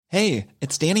Hey,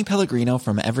 it's Danny Pellegrino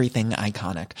from Everything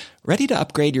Iconic. Ready to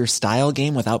upgrade your style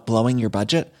game without blowing your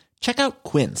budget? Check out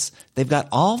Quince. They've got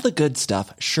all the good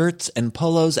stuff, shirts and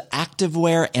polos,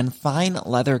 activewear, and fine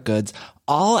leather goods,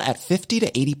 all at 50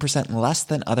 to 80% less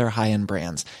than other high-end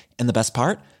brands. And the best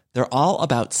part? They're all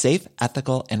about safe,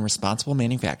 ethical, and responsible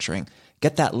manufacturing.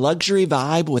 Get that luxury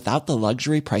vibe without the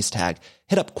luxury price tag.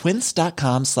 Hit up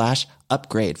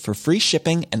quince.com/upgrade for free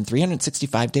shipping and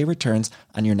 365-day returns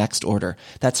on your next order.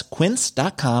 That's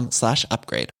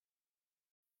quince.com/upgrade.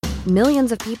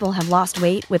 Millions of people have lost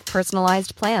weight with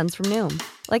personalized plans from Noom.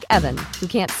 Like Evan, who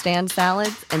can't stand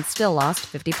salads and still lost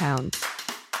 50 pounds.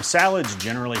 Salads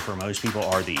generally for most people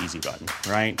are the easy button,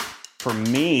 right? For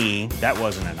me, that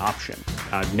wasn't an option.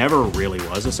 I never really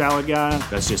was a salad guy.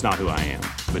 That's just not who I am.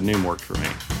 But Noom worked for me.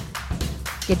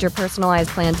 Get your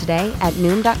personalized plan today at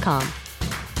Noom.com.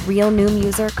 Real Noom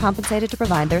user compensated to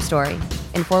provide their story.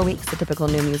 In 4 weeks, the typical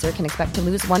Noom user can expect to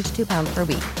lose 1 to 2 pounds per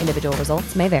week. Individual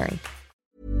results may vary.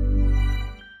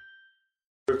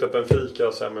 Att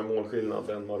Benfica så här med målskillnad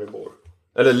än Maribor.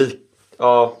 Eller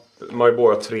ja,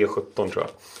 Maribor har 3-17 tror jag.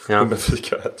 Ja.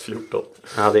 Benfica 1-14.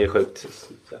 Ja, det är sjukt.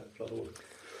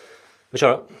 Vi kör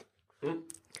då.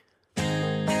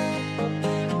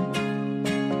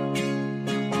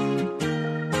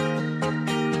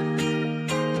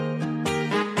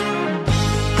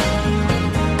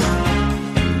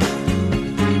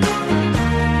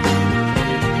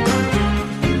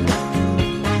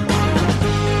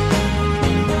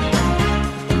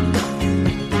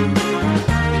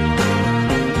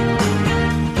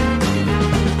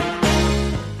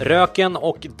 Röken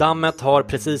och dammet har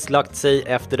precis lagt sig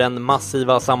efter den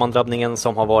massiva sammandrabbningen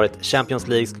som har varit Champions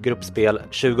Leagues gruppspel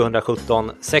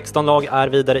 2017. 16 lag är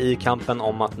vidare i kampen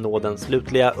om att nå den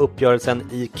slutliga uppgörelsen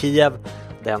i Kiev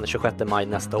den 26 maj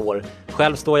nästa år.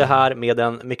 Själv står jag här med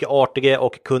den mycket artige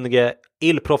och kunnige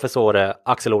illprofessore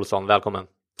Axel Olsson. Välkommen.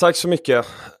 Tack så mycket.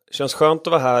 Känns skönt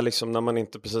att vara här liksom när man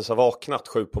inte precis har vaknat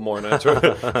 7 på morgonen. Jag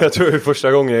tror det är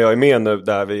första gången jag är med nu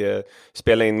där vi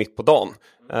spelar in mitt på dagen.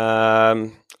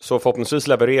 Så förhoppningsvis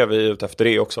levererar vi ut efter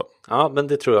det också. Ja, men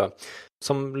det tror jag.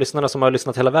 Som lyssnarna som har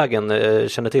lyssnat hela vägen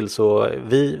känner till, så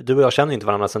du och jag känner inte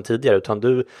varandra sedan tidigare, utan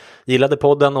du gillade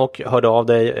podden och hörde av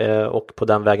dig och på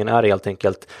den vägen är det helt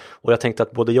enkelt. Och jag tänkte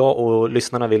att både jag och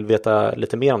lyssnarna vill veta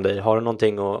lite mer om dig. Har du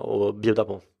någonting att bjuda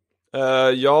på?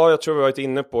 Ja, jag tror vi har varit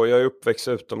inne på. Jag är uppväxt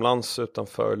utomlands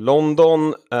utanför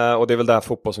London och det är väl där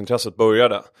fotbollsintresset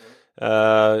började.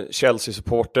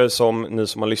 Chelsea-supporter som ni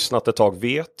som har lyssnat ett tag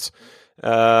vet.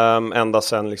 Ända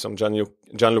sen liksom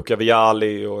Gianluca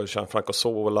Vialli och Gianfranco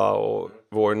Sola och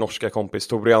vår norska kompis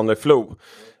Tor Flo.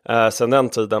 Sen den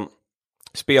tiden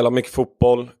spelar mycket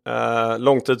fotboll.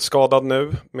 Långtidsskadad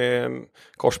nu med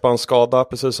korsbandsskada,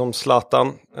 precis som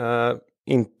Zlatan.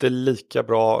 Inte lika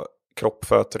bra kropp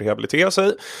för att rehabilitera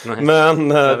sig. Nej. Men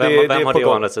vem har det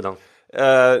å andra sidan?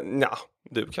 Ja,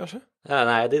 du kanske?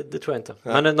 Nej, det tror jag inte.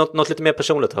 Ja. Men något lite mer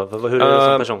personligt då? Hur är du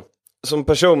som person? Som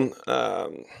person,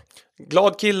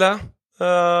 glad kille,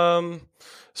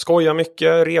 skojar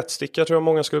mycket, retsticka tror jag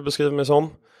många skulle beskriva mig som.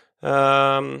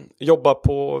 Jobbar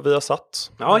på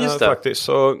Viasat. Ja, just det. Faktiskt,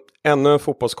 så ännu en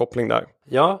fotbollskoppling där.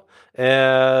 Ja,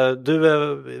 du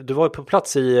var ju på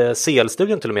plats i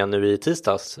CL-studion till och med nu i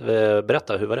tisdags.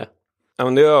 Berätta, hur var det? Ja,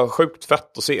 men det är sjukt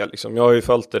fett att se liksom. Jag har ju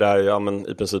följt det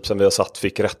där i princip sen Viasat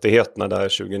fick rättigheterna där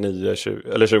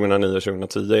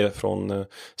 2009-2010 från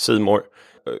C More.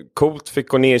 Coolt, fick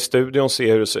gå ner i studion,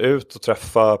 se hur det ser ut och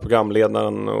träffa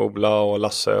programledaren Ola och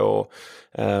Lasse och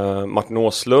Martin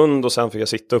Åslund, och sen fick jag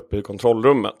sitta uppe i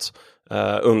kontrollrummet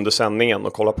under sändningen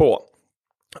och kolla på.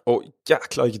 Och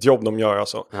jäklar vilket jobb de gör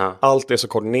alltså. Ja. Allt är så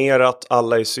koordinerat,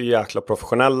 alla är så jäkla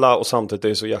professionella och samtidigt är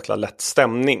det så jäkla lätt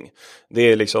stämning. Det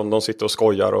är liksom, de sitter och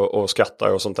skojar och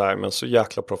skrattar och sånt där, men så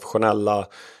jäkla professionella.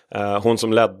 Hon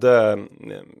som ledde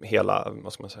hela,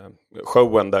 vad ska man säga,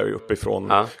 showen där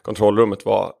uppifrån kontrollrummet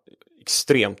var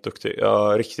extremt duktig.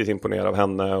 Jag är riktigt imponerad av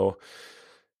henne och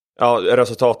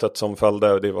resultatet som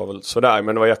följde, det var väl sådär,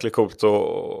 men det var jäkligt coolt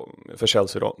för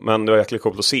Chelsea då, men det var jäkligt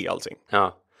coolt att se allting.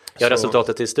 Ja,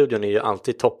 resultatet i studion är ju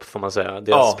alltid topp får man säga.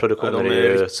 Deras produktioner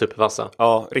är ju supervassa.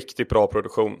 Ja, riktigt bra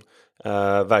produktion.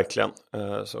 Verkligen.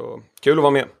 Så kul att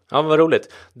vara med. Ja, vad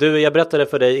roligt. Du, jag berättade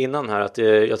för dig innan här att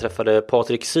jag träffade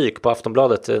Patrik Syk på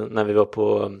Aftonbladet när vi var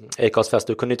på Acast-fest.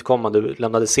 Du kunde inte komma, du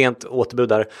lämnade sent återbud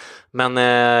där. Men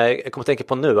jag kommer att tänka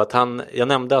på nu att jag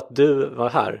nämnde att du var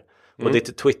här. Och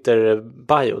ditt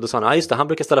Twitter-bio. Då sa han, just det, han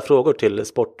brukar ställa frågor till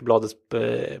Sportbladets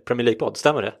Premier League-podd.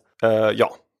 Stämmer det?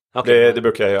 Ja. Okay. Det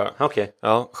brukar jag göra. Okay.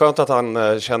 Ja, skönt att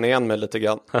han känner igen mig lite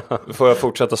grann. Då får jag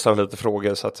fortsätta ställa lite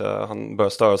frågor så att han börjar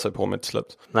störa sig på mig till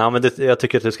slut. Nej, men jag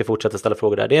tycker att du ska fortsätta ställa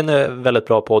frågor där. Det är en väldigt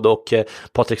bra podd och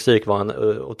Patrik Stryk var en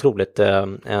otroligt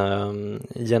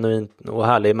genuin och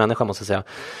härlig människa, måste jag säga.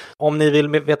 Om ni vill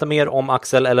veta mer om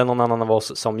Axel eller någon annan av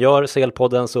oss som gör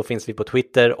CL-podden så finns vi på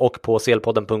Twitter och på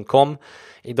CL-podden.com.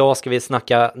 Idag ska vi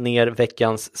snacka ner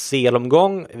veckans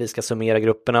CL-omgång. Vi ska summera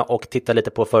grupperna och titta lite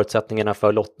på förutsättningarna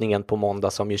för lottningen på måndag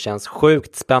som ju känns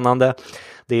sjukt spännande.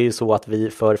 Det är ju så att vi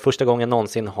för första gången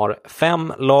någonsin har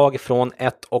 5 lag från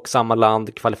ett och samma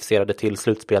land kvalificerade till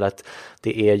slutspelet.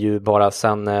 Det är ju bara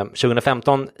sedan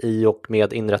 2015 i och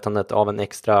med inrättandet av en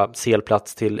extra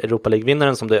CL-plats till Europa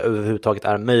League-vinnaren som det överhuvudtaget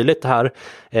är möjligt här.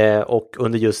 Och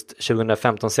under just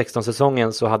 2015-16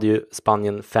 säsongen så hade ju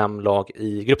Spanien 5 lag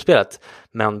i gruppspelet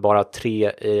men bara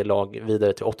 3 lag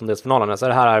vidare till åttondelsfinalerna. Så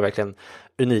det här är verkligen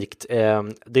unikt.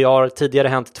 Det har tidigare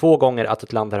hänt 2 gånger att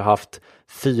ett land har haft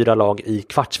 4 lag i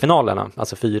kvartsfinalerna,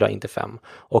 alltså 4, inte 5.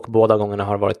 Och båda gångerna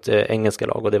har varit engelska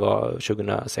lag och det var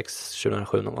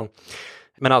 2006-2007 någon gång.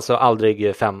 Men alltså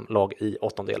aldrig 5 lag i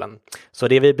åttondelen. Så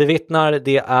det vi bevittnar,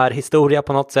 det är historia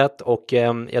på något sätt. Och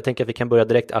jag tänker att vi kan börja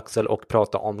direkt, Axel, och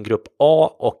prata om grupp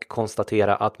A och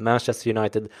konstatera att Manchester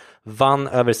United vann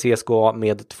över CSKA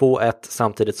med 2-1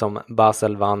 samtidigt som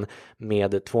Basel vann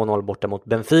med 2-0 borta mot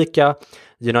Benfica.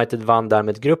 United vann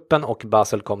därmed gruppen och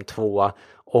Basel kom 2.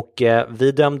 Och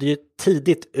vi dömde ju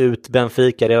tidigt ut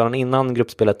Benfica redan innan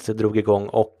gruppspelet drog igång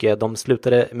och de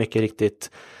slutade mycket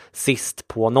riktigt sist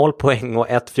på 0 poäng och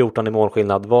 1-14 i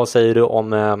målskillnad. Vad säger du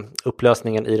om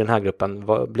upplösningen i den här gruppen?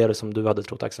 Vad blev det som du hade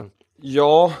trott, Axel?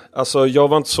 Ja, alltså jag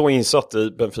var inte så insatt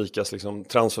i Benficas liksom,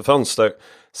 transferfönster.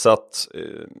 Så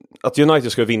att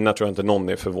United skulle vinna tror jag inte någon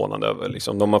är förvånad över.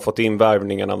 Liksom. De har fått in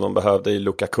värvningarna de behövde i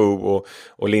Lukaku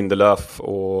och Lindelöf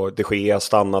och De Gea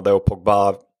stannade och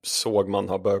Pogba såg man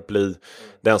har börjat bli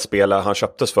den spelare han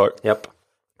köptes för. Yep.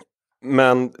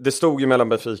 Men det stod ju mellan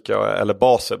Benfica eller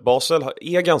Basel. Basel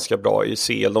är ganska bra i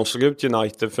CL. De slog ut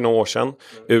United för några år sedan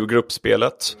ur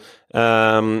gruppspelet.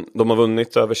 De har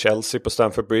vunnit över Chelsea på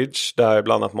Stamford Bridge. Där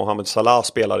bland annat Mohamed Salah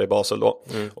spelade i Basel då.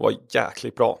 Och var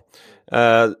jäkligt bra.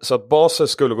 Så att Basel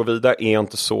skulle gå vidare är jag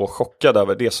inte så chockad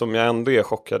över. Det som jag ändå är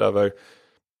chockad över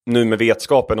nu med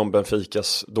vetskapen om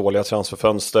Benficas dåliga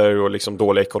transferfönster och liksom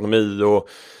dålig ekonomi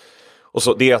och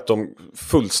så, det är att de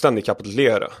fullständigt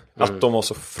kapitulerade. Att de var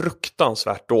så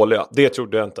fruktansvärt dåliga. Det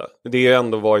trodde jag inte. Det har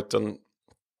ändå varit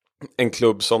en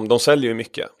klubb som, de säljer ju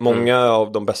mycket. Många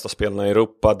av de bästa spelarna i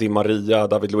Europa, Di Maria,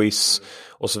 David Luiz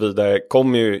och så vidare,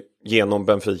 kommer ju genom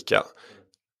Benfica.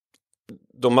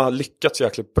 De har lyckats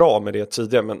jäkligt bra med det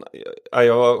tidigare, men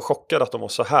jag var chockad att de var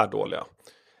så här dåliga.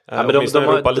 Ja, men de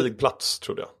har Europa League-plats,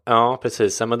 tror jag. Ja,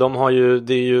 precis. Ja, men de har ju,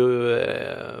 det är ju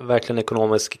verkligen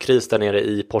ekonomisk kris där nere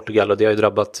i Portugal och det har ju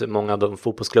drabbat många av de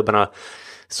fotbollsklubbarna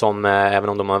som, även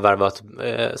om de har värvat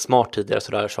smart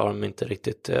tidigare så har de inte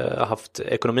riktigt haft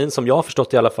ekonomin som jag har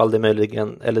förstått i alla fall. Det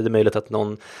är möjligt att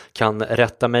någon kan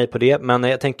rätta mig på det. Men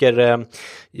jag tänker,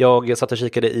 jag satt och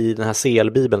kikade i den här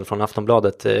CL-bibeln från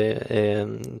Aftonbladet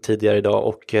tidigare idag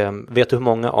och vet du hur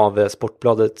många av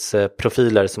Sportbladets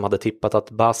profiler som hade tippat att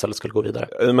Basel skulle gå vidare?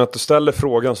 I och med att du ställer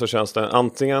frågan så känns det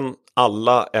antingen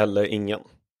alla eller ingen.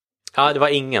 Ja, det var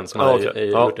ingen som hade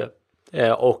gjort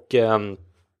det. Och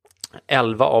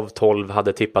 11 av 12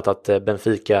 hade tippat att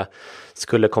Benfica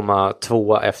skulle komma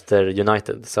 2 efter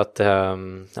United. Så att,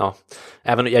 ja,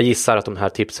 även jag gissar att de här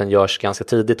tipsen görs ganska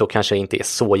tidigt och kanske inte är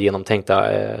så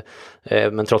genomtänkta.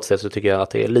 Men trots det så tycker jag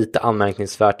att det är lite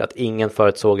anmärkningsvärt att ingen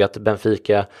förutsåg att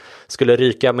Benfica skulle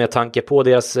ryka med tanke på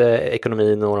deras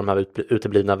ekonomi och de här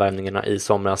uteblivna värvningarna i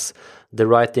somras. The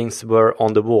writings were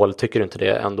on the wall. Tycker du inte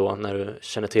det ändå när du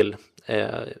känner till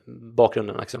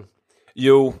bakgrunden, Axel?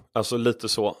 Jo, alltså lite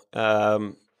så.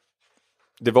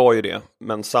 Det var ju det.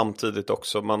 Men samtidigt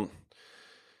också,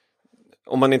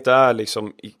 om man inte är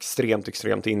liksom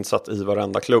extremt insatt i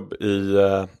varenda klubb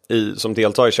som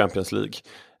deltar i Champions League,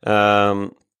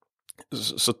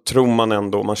 så tror man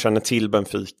ändå, man känner till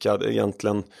Benfica. Det är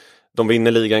egentligen, de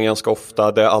vinner ligan ganska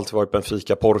ofta. Det har alltid varit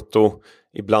Benfica, Porto,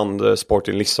 ibland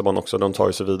Sporting Lissabon också. De tar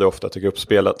ju sig vidare ofta till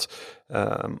gruppspelet.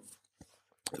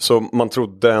 Så man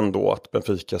trodde ändå att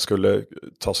Benfica skulle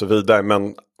ta sig vidare,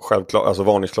 men självklart, alltså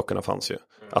varningsklockorna fanns ju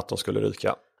att de skulle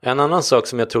ryka. En annan sak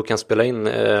som jag tror kan spela in,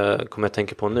 kommer jag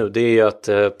tänka på nu, det är ju att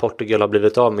Portugal har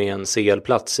blivit av med en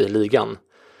CL-plats i ligan.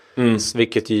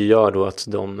 Vilket ju gör då att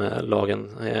de lagen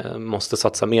måste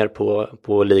satsa mer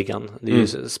på ligan. Det är ju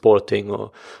Sporting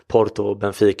och Porto och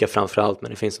Benfica framförallt,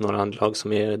 men det finns några andra lag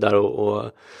som är där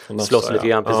och slåss lite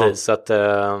grann. Precis. Så att,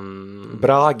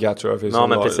 Braga tror jag finns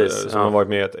som har varit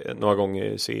med några gånger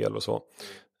i CL och så.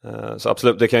 Så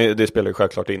absolut, det spelar ju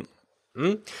självklart in.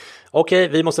 Okej,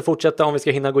 vi måste fortsätta om vi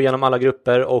ska hinna gå igenom alla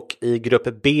grupper, och i grupp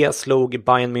B slog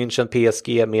Bayern München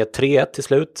PSG med 3-1 till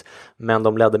slut, men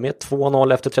de ledde med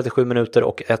 2-0 efter 37 minuter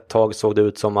och ett tag såg det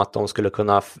ut som att de skulle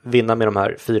kunna vinna med de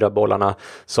här 4 bollarna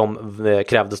som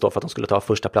krävdes då för att de skulle ta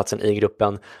första platsen i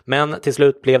gruppen. Men till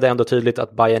slut blev det ändå tydligt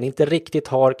att Bayern inte riktigt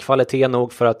har kvalitet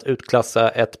nog för att utklassa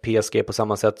ett PSG på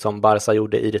samma sätt som Barca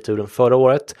gjorde i returen förra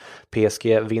året.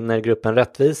 PSG vinner gruppen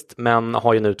rättvist, men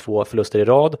har ju nu 2 förluster i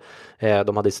rad.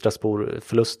 De hade Strasbourg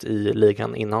förlust i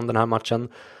ligan innan den här matchen.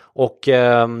 Och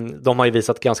de har ju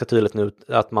visat ganska tydligt nu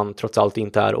att man trots allt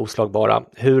inte är oslagbara.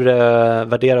 Hur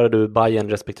värderar du Bayern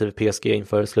respektive PSG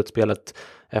inför slutspelet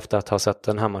efter att ha sett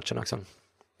den här matchen, Axel?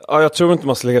 Ja, jag tror inte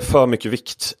man ska lägga för mycket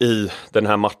vikt i den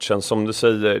här matchen. Som du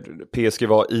säger, PSG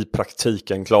var i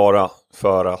praktiken klara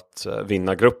för att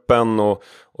vinna gruppen och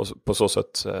på så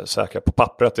sätt säkra på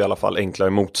pappret i alla fall enklare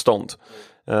motstånd.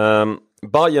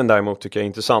 Bayern däremot tycker jag är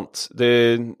intressant.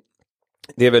 Det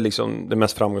är väl liksom det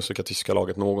mest framgångsrika tyska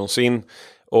laget någonsin.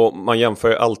 Och man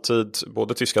jämför alltid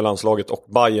både tyska landslaget och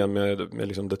Bayern med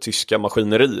liksom det tyska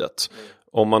maskineriet.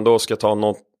 Om man då ska ta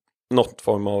något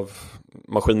form av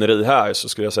maskineri här, så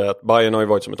skulle jag säga att Bayern har ju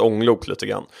varit som ett ånglok lite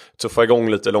grann. Tuffa igång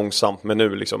lite långsamt, men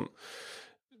nu liksom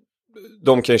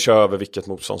de kan ju köra över vilket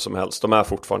motstånd som helst. De är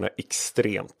fortfarande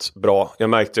extremt bra. Jag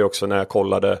märkte också när jag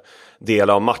kollade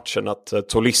delar av matchen att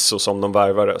Tolisso som de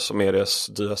värvare, som är deras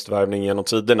dyraste värvning genom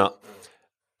tiderna,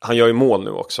 han gör ju mål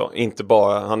nu också.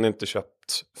 Han är inte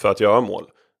köpt för att göra mål.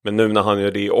 Men nu när han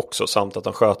gör det också, samt att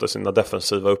han sköter sina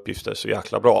defensiva uppgifter så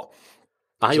jäkla bra.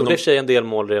 Han gjorde i sig en del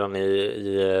mål redan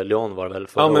i Lyon var det väl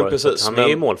förra året. Precis, han är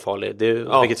ju målfarlig.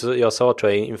 Vilket jag sa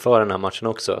tror jag inför den här matchen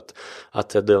också.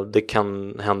 Att det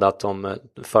kan hända att de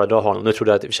föredrar honom. Nu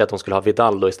trodde jag att de skulle ha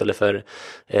Vidal då istället för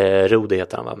Rudi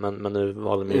heter han, va? Men nu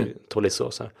valde de ju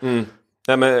Tolisso. Så här.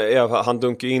 Nej, men han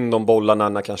dunkar in de bollarna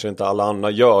när kanske inte alla andra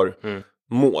gör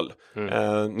mål.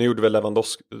 Nu gjorde väl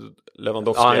Lewandowski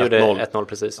han gjorde 1-0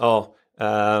 precis. Ja,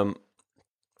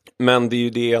 men det är ju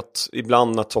det att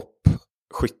ibland när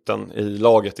toppskytten i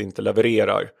laget inte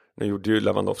levererar. Nu gjorde ju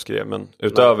Lewandowski det, men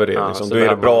utöver det liksom, då är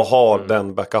det bra att ha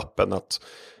den backupen att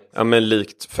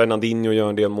likt Fernandinho gör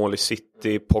en del mål i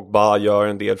City, Pogba gör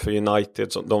en del för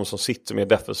United, de som sitter mer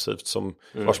defensivt, som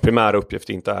vars primära uppgift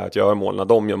inte är att göra mål. När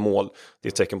de gör mål, det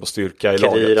är ett tecken på styrka i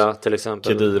laget. Kedira till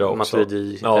exempel, Kedira också.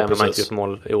 Matuidi, man har inte gjort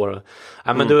mål i år.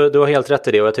 Men du har helt rätt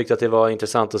i det, och jag tyckte att det var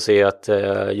intressant att se att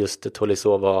just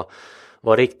Tolisso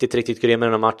var riktigt, riktigt grym i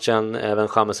den här matchen. Även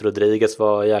James Rodriguez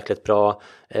var jäkligt bra.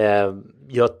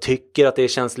 Jag tycker att det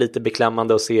känns lite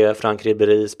beklämmande att se Franck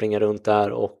Ribéry springa runt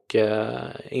där och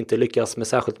inte lyckas med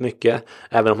särskilt mycket.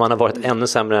 Även om han har varit ännu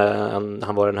sämre än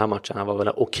han var i den här matchen. Han var väl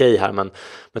okej här, men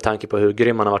med tanke på hur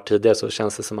grym han har varit tidigare så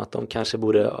känns det som att de kanske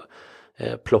borde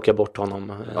plocka bort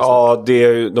honom. Ja,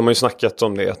 de har ju snackat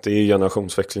om det, att det är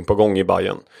generationsväxling på gång i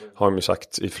Bayern. Har de ju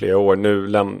sagt i flera år.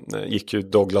 Nu gick ju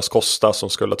Douglas Costa som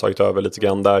skulle ha tagit över lite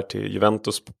grann där till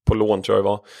Juventus på lån, tror jag det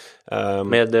var.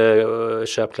 Med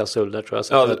köpklausul där, tror jag.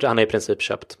 Så han är i princip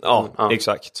köpt. Ja,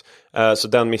 exakt. Så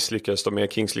den misslyckades de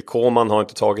med. Kingsley Coman har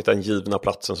inte tagit den givna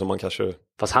platsen som man kanske...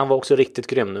 Fast han var också riktigt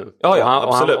grym nu. Ja,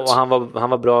 absolut. Han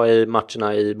var bra i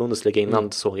matcherna i Bundesliga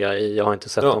innan, såg jag har inte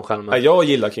sett dem själv. Men... Jag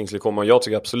gillar Kingsley Coman. Jag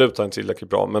tycker absolut att han är tillräckligt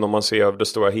bra. Men om man ser över det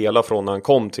stora hela från när han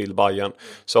kom till Bayern,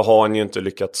 så har han ju inte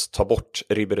lyckats ta bort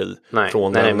Ribéry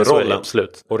från den rollen.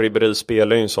 Absolut. Och Ribéry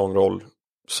spelar ju en sån roll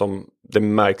som det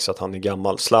märks att han är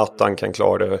gammal. Zlatan kan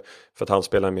klara det för att han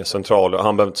spelar mer central. Och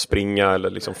han behöver inte springa eller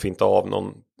liksom finta av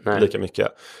någon lika mycket.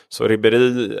 Så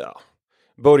Ribéry,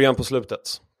 början på slutet.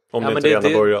 Om det inte redan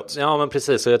har börjat. Ja, men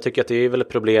precis. Och jag tycker att det är väl ett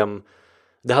problem.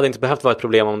 Det hade inte behövt vara ett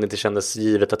problem om det inte kändes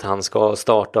givet att han ska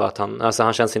starta. Att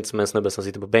han känns inte som en snubbe som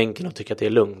sitter på bänken och tycker att det är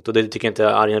lugnt. Och det tycker jag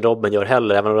inte Arjen Robben gör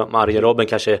heller. Även om Arjen Robben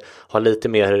kanske har lite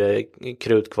mer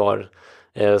krut kvar,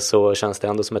 så känns det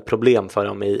ändå som ett problem för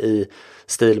dem i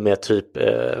stil med typ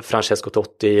Francesco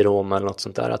Totti i Roma eller något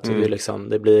sånt där. Att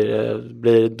det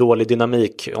blir dålig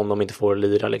dynamik om de inte får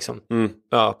lira liksom.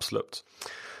 Ja, absolut.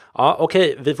 Ja,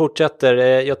 okej, vi fortsätter.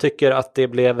 Jag tycker att det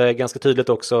blev ganska tydligt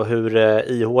också hur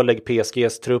ihålig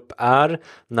PSGs trupp är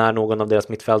när någon av deras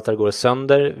mittfältare går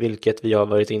sönder, vilket vi har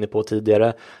varit inne på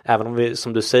tidigare. Även om vi,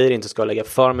 som du säger, inte ska lägga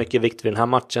för mycket vikt vid den här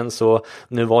matchen, så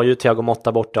nu var ju Thiago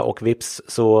Motta borta och vips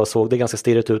så såg det ganska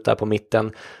stirrigt ut där på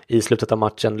mitten. I slutet av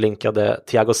matchen linkade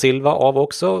Thiago Silva av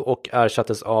också och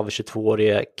ersattes av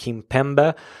 22-årige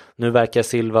Kimpembe. Nu verkar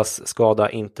Silvas skada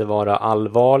inte vara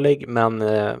allvarlig, men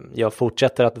jag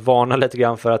fortsätter att varna lite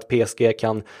grann för att PSG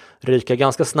kan ryka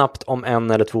ganska snabbt om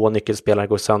en eller två nyckelspelare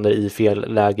går sönder i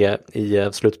fel läge i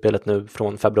slutspelet nu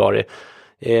från februari.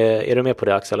 Är du med på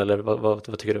det, Axel, eller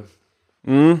vad tycker du?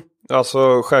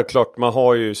 Alltså självklart, man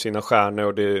har ju sina stjärnor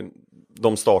och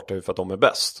de startar ju för att de är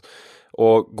bäst.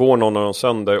 Och går någon av dem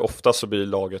sönder, ofta så blir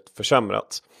laget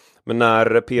försämrat. Men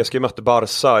när PSG mötte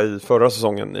Barca i förra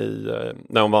säsongen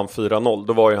när de vann 4-0,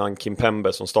 då var ju han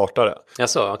Kimpembe som startade.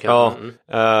 Jaså, okej.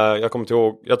 Ja, jag kommer inte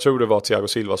ihåg, jag tror det var Thiago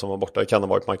Silva som var borta, det kan ha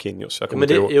varit Marquinhos. Jag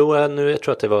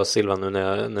tror att det var Silva nu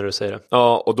när du säger det.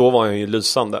 Ja, och då var han ju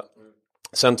lysande.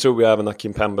 Sen tror jag även att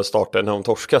Kimpembe startade när de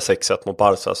torskar 6-1 mot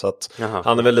Barca, så att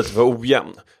han är väl lite för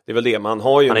ojämn. Det är väl det, men han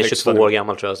har ju... Han är 22 år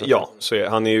gammal, tror jag. Så. Ja, så det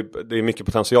är mycket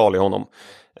potential i honom.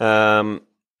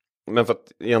 Men för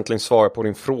att egentligen svara på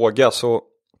din fråga så...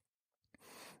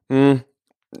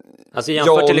 Alltså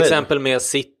jämför till exempel med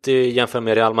City, jämför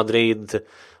med Real Madrid.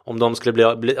 Om de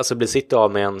skulle bli City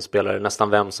av med en spelare, nästan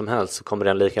vem som helst, så kommer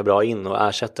den lika bra in och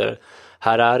ersätter.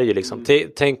 Här är det ju liksom...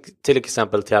 Tänk till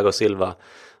exempel Thiago Silva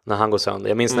när han går sönder.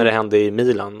 Jag minns när det hände i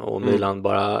Milan och Milan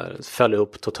bara föll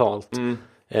upp totalt.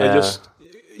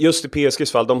 Just i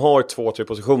PSGs fall, de har 2-3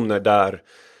 positioner där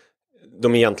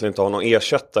de egentligen inte har någon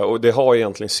ersättare, och det har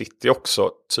egentligen City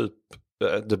också, typ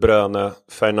De Bruyne,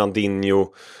 Fernandinho,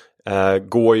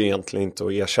 går ju egentligen inte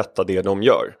att ersätta det de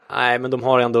gör. Nej, men de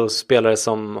har ändå spelare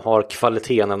som har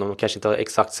kvaliteten, men de kanske inte har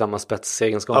exakt samma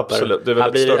spetsegenskaper. Absolut, det är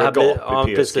väl ett större gap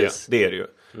i PSG. Precis. Det är det ju.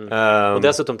 Och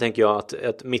dessutom tänker jag att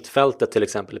ett mittfältet till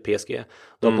exempel i PSG,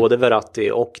 de har både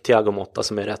Verratti och Thiago Motta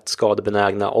som är rätt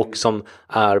skadebenägna och som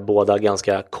är båda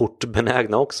ganska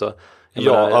kortbenägna också.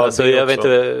 Jag vill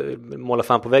inte måla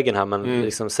fan på väggen här, men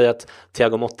liksom säga att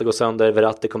Thiago Motta går sönder,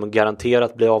 Verratti kommer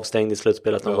garanterat bli avstängd i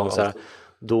slutspelet någon gång så här.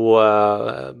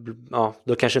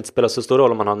 Då kanske inte spelar så stor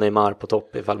roll om man har Neymar på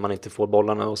topp ifall man inte får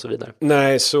bollarna och så vidare.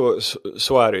 Nej,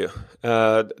 så är det ju.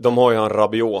 De har ju han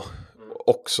Rabiot,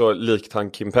 också likt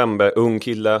han Kimpembe, ung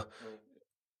kille,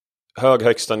 hög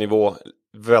högsta nivå,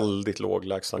 väldigt låg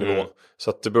lägsta nivå. Så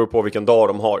att det beror på vilken dag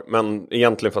de har. Men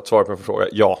egentligen för att svara på en fråga,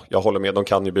 ja, jag håller med. De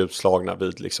kan ju bli utslagna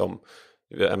vid liksom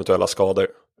eventuella skador.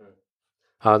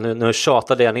 Ja, nu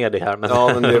tjatade jag ner det här,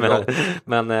 men, det är bra.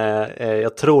 men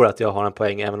jag tror att jag har en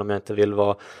poäng, även om jag inte vill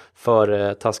vara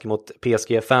för taskig mot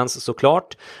PSG-fans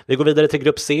såklart. Vi går vidare till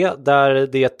grupp C, där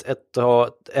det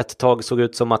ett tag såg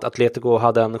ut som att Atletico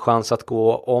hade en chans att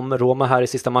gå om Roma här i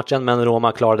sista matchen, men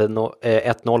Roma klarade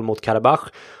 1-0 mot Karabach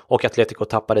och Atletico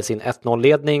tappade sin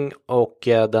 1-0-ledning och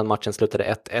den matchen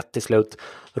slutade 1-1 till slut.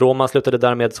 Roma slutade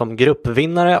därmed som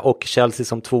gruppvinnare och Chelsea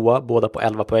som tvåa, båda på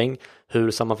 11 poäng.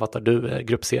 Hur sammanfattar du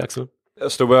grupp C, Axel?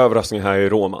 Stor överraskning här i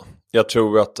Roma. Jag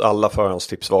tror att alla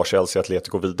förhandstips var Chelsea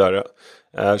Atletico vidare.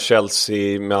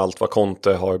 Chelsea med allt vad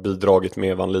Conte har bidragit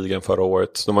med vann ligan förra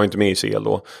året. De var inte med i CL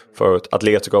då. För att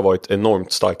Atletico har varit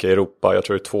enormt starka i Europa. Jag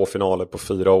tror det är 2 finaler på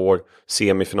 4 år.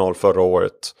 Semifinal förra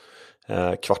året.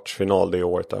 Kvartsfinal det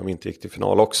året där de inte gick till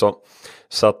final också.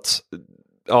 Så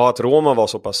att Roma var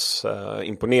så pass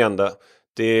imponerande.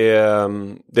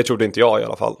 Det trodde inte jag i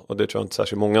alla fall. Och det tror jag inte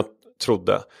särskilt många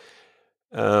trodde.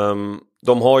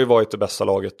 De har ju varit det bästa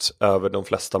laget över de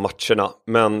flesta matcherna.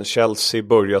 Men Chelsea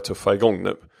börjar tuffa igång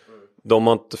nu. De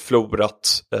har inte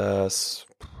förlorat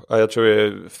jag tror det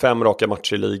är 5 raka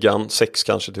matcher i ligan. 6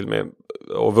 kanske till och med.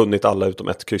 Och vunnit alla utom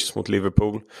ett kryss mot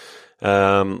Liverpool.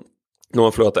 De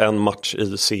har förlorat en match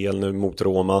i CL nu mot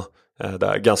Roma.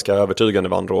 Där ganska övertygande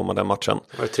vann Roma den matchen.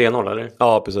 Var det 3-0 eller?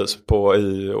 Ja, precis.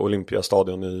 I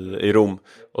Olympiastadion i Rom.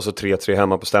 Och så 3-3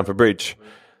 hemma på Stamford Bridge.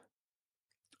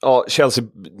 Ja, Chelsea,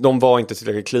 de var inte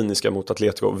tillräckligt kliniska mot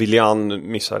Atletico.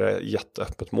 Willian missade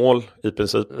jätteöppet mål i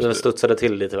princip. Den studsade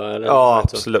till lite, va? Eller? Ja,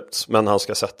 absolut. Men han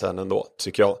ska sätta henne ändå,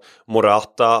 tycker jag.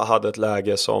 Morata hade ett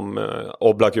läge som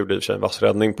Oblak gjorde i och för sig en vass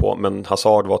räddning på. Men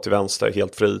Hazard var till vänster,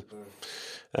 helt fri.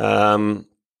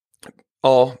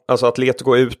 Ja, alltså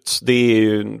Atletico ut, det är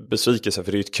ju en besvikelse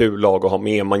för det är ett kul lag att ha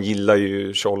med. Man gillar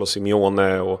ju Cholo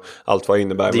Simeone och allt vad det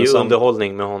innebär. Det är ju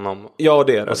underhållning med honom. Ja,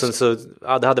 det är det. Och sen så,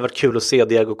 det hade varit kul att se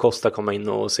Diego Costa komma in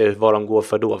och se vad de går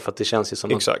för då. För att det känns ju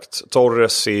som exakt.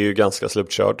 Torres är ju ganska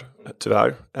slutkörd,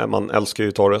 tyvärr. Man älskar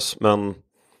ju Torres, men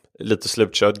lite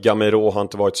slutkörd. Gamero har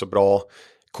inte varit så bra.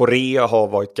 Correa har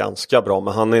varit ganska bra,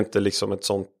 men han är inte liksom ett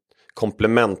sånt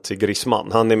komplement till Griezmann.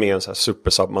 Han är mer en sån här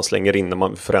supersub man slänger in när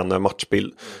man förändrar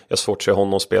matchbild. Jag har svårt att se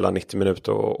honom spela 90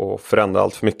 minuter och förändra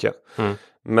allt för mycket.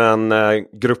 Men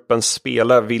gruppens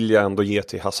spelare vill jag ändå ge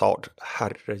till Hazard.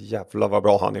 Herre jävla vad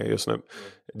bra han är just nu.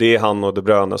 Det är han och De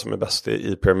Bruyne som är bäst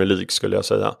i Premier League, skulle jag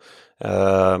säga.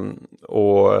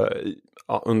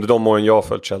 Under de åren jag har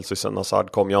följt Chelsea sen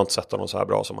Hazard kom, jag har inte sett honom så här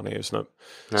bra som han är just nu.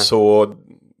 Nej. Så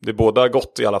det är båda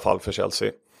gott i alla fall för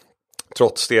Chelsea.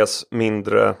 trots det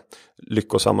mindre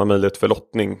lyckosamma möjlighet för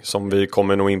lottning som vi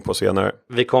kommer nog in på senare.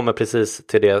 Vi kommer precis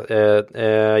till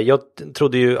det. Jag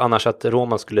trodde ju annars att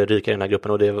Roma skulle ryka i den här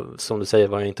gruppen och det, som du säger,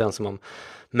 var jag inte ensam om.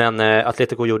 Men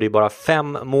Atletico gjorde ju bara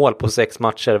 5 mål på 6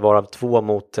 matcher, varav 2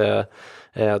 mot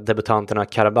debutanterna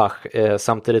Karabach.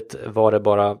 Samtidigt var det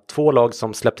bara 2 lag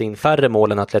som släppte in färre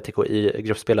mål än Atletico i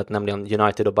gruppspelet, nämligen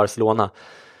United och Barcelona.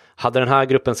 Hade den här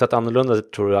gruppen sett annorlunda,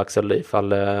 tror du, Axel,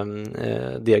 ifall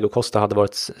Diego Costa hade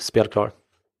varit spelklar?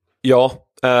 Ja,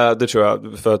 det tror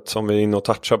jag, för att som vi är inne och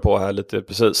touchar på här lite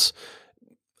precis.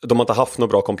 De har inte haft något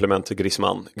bra komplement till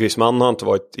Griezmann. Griezmann har inte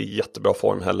varit i jättebra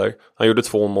form heller. Han gjorde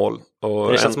 2 mål.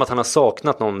 Och det känns som att han har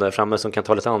saknat någon där framme som kan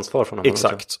ta lite ansvar från honom.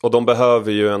 Exakt, också. Och de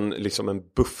behöver ju en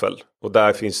buffel. Och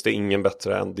där finns det ingen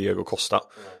bättre än Diego Costa.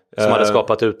 Som hade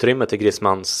skapat utrymme till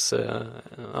Griezmanns...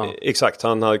 Exakt,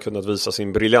 han hade kunnat visa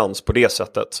sin briljans på det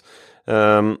sättet.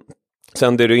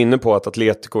 Sen det du är inne på att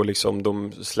Atletico liksom,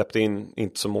 de släppte in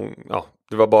inte så många... Ja,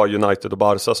 det var bara United och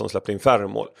Barca som släppte in färre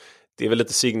mål. Det är väl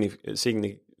lite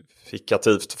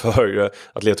signifikativt för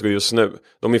Atletico just nu.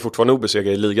 De är fortfarande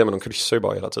obesegrade i ligan, men de kryssar ju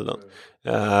bara hela tiden.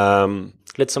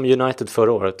 Lite som United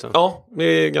förra året. Ja, det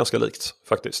är ganska likt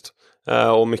faktiskt.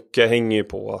 Och mycket hänger ju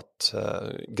på att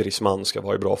Griezmann ska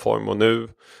vara i bra form. Och nu,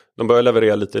 de börjar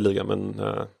leverera lite i ligan, men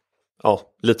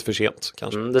lite för sent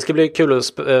kanske. Det ska bli kul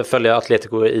att följa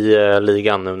Atletico i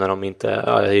ligan nu när de inte,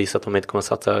 jag gissar att de inte kommer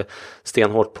satsa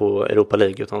stenhårt på Europa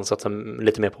League utan satsa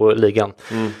lite mer på ligan.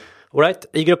 All right.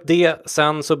 I grupp D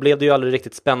sen så blev det ju aldrig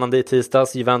riktigt spännande i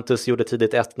tisdags. Juventus gjorde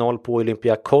tidigt 1-0 på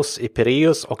Olympiakos i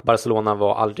Piraeus och Barcelona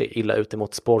var aldrig illa ute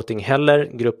mot Sporting heller.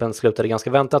 Gruppen slutade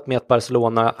ganska väntat med att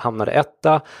Barcelona hamnade 1,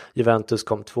 Juventus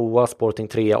kom 2, Sporting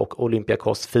 3 och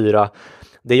Olympiakos 4.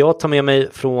 Det jag tar med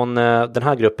mig från den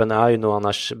här gruppen är ju nog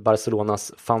annars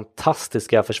Barcelonas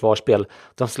fantastiska försvarsspel.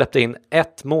 De släppte in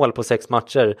 1 mål på 6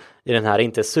 matcher i den här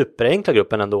inte superenkla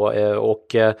gruppen ändå.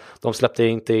 Och de släppte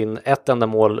inte in ett enda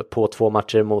mål på 2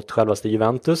 matcher mot självaste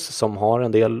Juventus som har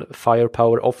en del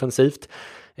firepower offensivt.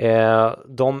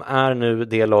 De är nu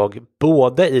det lag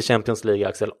både i Champions League,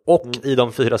 Axel, och i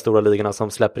de 4 stora ligorna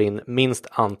som släpper in minst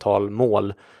antal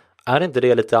mål. Är inte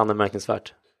det lite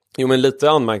anmärkningsvärt? Jo, men lite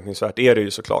anmärkningsvärt är det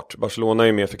ju såklart. Barcelona är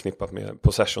ju mer förknippat med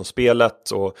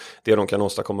possession-spelet och det de kan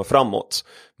åstadkomma framåt.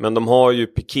 Men de har ju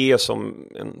Piqué som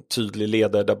en tydlig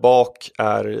ledare där bak,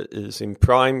 är i sin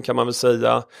prime kan man väl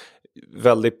säga.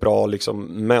 Väldigt bra liksom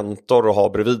mentor att ha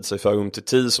bredvid sig för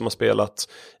Umtiti som har spelat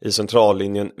i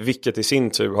centrallinjen, vilket i sin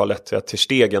tur har lett till att Ter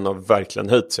Stegen har verkligen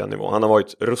höjt sin nivå. Han har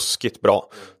varit ruskigt bra,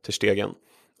 Ter Stegen,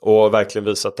 och verkligen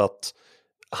visat att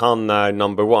han är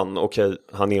number one. Okej,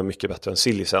 han är mycket bättre än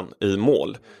Silisen i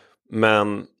mål.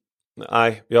 Men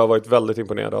nej, jag har varit väldigt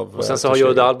imponerad av... Och sen så har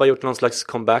Jordi Alba gjort någon slags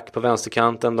comeback på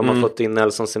vänsterkanten. De har fått in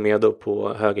Nelson Semedo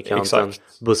på högerkanten.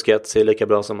 Exakt. Busquets är lika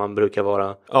bra som han brukar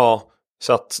vara. Ja,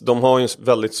 så att de har ju en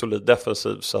väldigt solid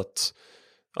defensiv. Så att,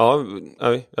 ja,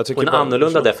 jag tycker... Och en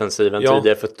annorlunda defensiv än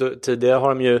tidigare. För tidigare har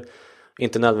de ju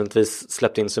inte nödvändigtvis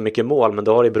släppt in så mycket mål, men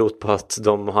då har det berott på att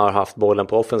de har haft bollen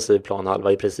på offensiv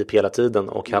planhalva i princip hela tiden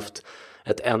och haft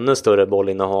ett ännu större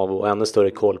bollinnehav och ännu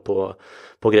större koll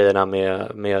på grejerna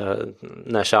med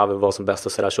när Xavi var som bäst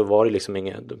och sådär, så var det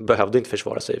liksom behövde inte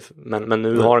försvara sig. Men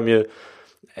nu har de ju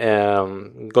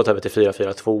gått över till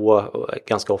 4-4-2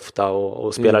 ganska ofta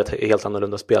och spelar ett helt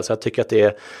annorlunda spel, så jag tycker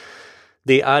att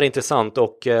det är intressant.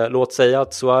 Och låt säga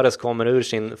att Suarez kommer ur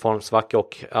sin formsvacka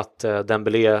och att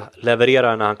Dembélé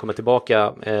levererar när han kommer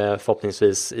tillbaka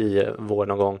förhoppningsvis i vår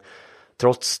någon gång.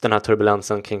 Trots den här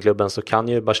turbulensen kring klubben så kan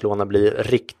ju Barcelona bli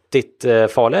riktigt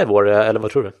farliga i vår, eller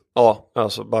vad tror du? Ja,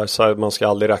 alltså Barca, man ska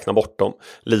aldrig räkna bort dem.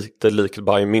 Lite likt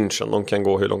Bayern München, de kan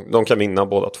gå hur långt, de kan vinna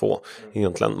båda två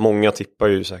egentligen. Många tippar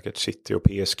ju säkert City och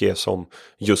PSG som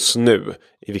just nu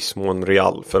i viss mån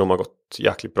Real, för de har gått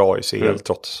jäkligt bra i CL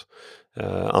trots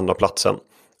andra platsen.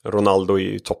 Ronaldo är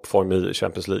i toppform i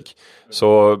Champions League.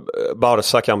 Så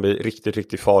Barca kan bli riktigt,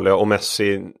 riktigt farliga, och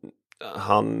Messi,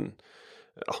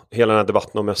 hela den här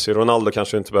debatten om Messi och Ronaldo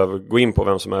kanske inte behöver gå in på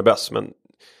vem som är bäst, men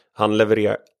han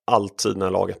levererar alltid när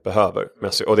laget behöver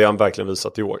Messi, och det har han verkligen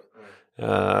visat i år.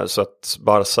 Så att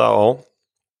Barca,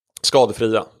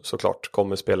 skadefria såklart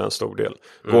kommer spela en stor del.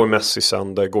 Går Messi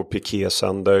sönder, går Piqué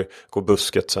sönder, går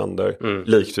Busquets sönder,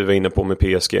 likt vi var inne på med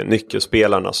PSG,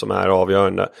 nyckelspelarna som är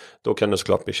avgörande, då kan det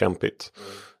såklart bli kämpigt.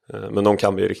 Men de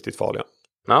kan bli riktigt farliga.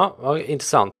 Ja,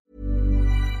 intressant.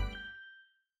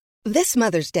 This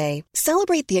Mother's Day,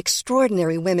 celebrate the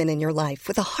extraordinary women in your life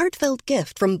with a heartfelt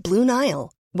gift from Blue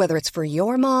Nile. Whether it's for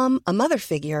your mom, a mother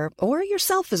figure, or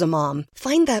yourself as a mom,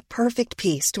 find that perfect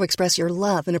piece to express your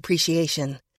love and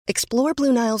appreciation. Explore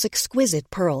Blue Nile's exquisite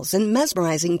pearls and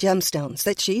mesmerizing gemstones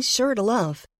that she's sure to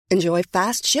love. Enjoy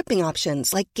fast shipping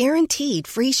options like guaranteed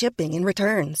free shipping and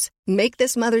returns. Make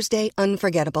this Mother's Day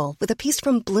unforgettable with a piece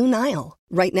from Blue Nile.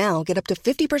 Right now, get up to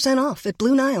 50% off at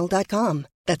BlueNile.com.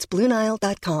 That's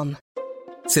BlueNile.com.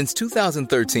 Since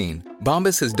 2013,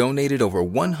 Bombas has donated over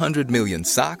 100 million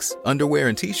socks, underwear,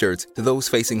 and T-shirts to those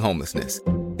facing homelessness.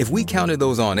 If we counted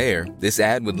those on air, this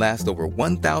ad would last over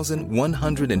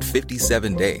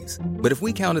 1,157 days. But if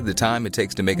we counted the time it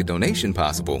takes to make a donation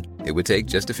possible, it would take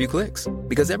just a few clicks.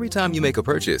 Because every time you make a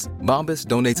purchase, Bombas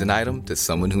donates an item to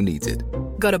someone who needs it.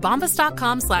 Go to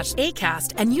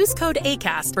bombas.com/ACAST and use code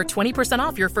ACAST for 20%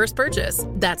 off your first purchase.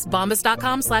 That's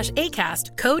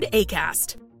bombas.com/ACAST, code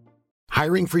ACAST.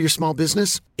 Hiring for your small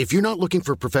business? If you're not looking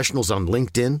for professionals on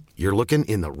LinkedIn, you're looking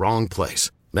in the wrong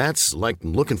place. That's like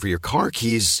looking for your car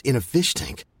keys in a fish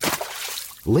tank.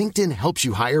 LinkedIn helps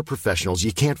you hire professionals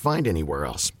you can't find anywhere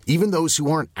else, even those who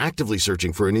aren't actively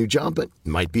searching for a new job but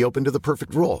might be open to the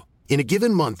perfect role. In a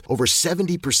given month, over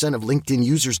 70% of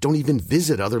LinkedIn users don't even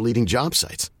visit other leading job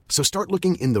sites. So start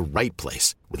looking in the right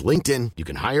place. With LinkedIn, you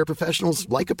can hire professionals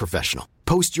like a professional.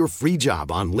 Post your free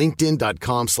job on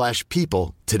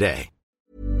linkedin.com/people today.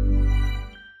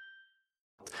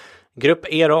 Grupp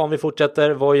E då, om vi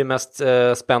fortsätter, var ju mest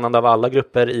spännande av alla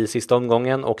grupper i sista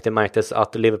omgången, och det märktes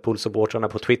att Liverpool-supportrarna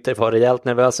på Twitter var rejält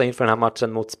nervösa inför den här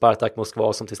matchen mot Spartak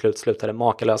Moskva, som till slut slutade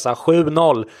makalösa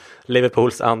 7-0.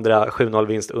 Liverpools andra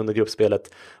 7-0-vinst under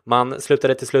gruppspelet. Man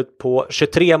slutade till slut på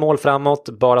 23 mål framåt,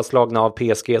 bara slagna av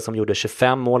PSG som gjorde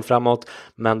 25 mål framåt,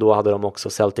 men då hade de också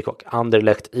Celtic och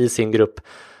Anderlecht i sin grupp.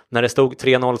 När det stod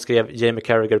 3-0 skrev Jamie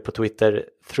Carragher på Twitter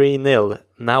 3-0,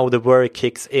 now the work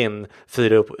kicks in,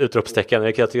 4 utropstecken.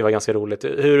 Jag tycker det var ganska roligt.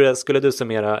 Hur skulle du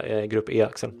summera grupp E,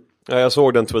 Axel? Ja, jag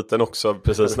såg den tweeten också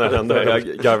precis när det hände. Jag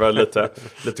garvade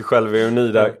lite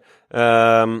självironi där.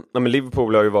 Men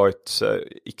Liverpool har ju varit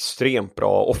extremt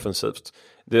bra offensivt.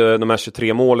 De här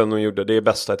 23 målen de gjorde, det är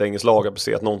bästa ett engelskt lag har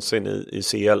presterat någonsin i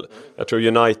CL. Jag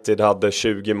tror United hade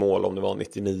 20 mål om det var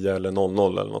 99 eller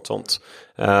 00 eller något sånt.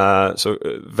 Så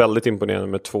väldigt imponerande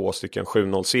med 2 stycken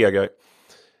 7-0-segrar.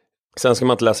 Sen ska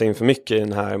man inte läsa in för mycket i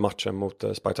den här matchen mot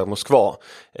Spartak Moskva.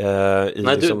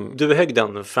 Nej, du högg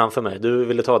den framför mig. Du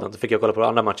ville ta den, så fick jag kolla på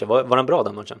andra matchen. Var den bra,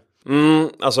 den matchen?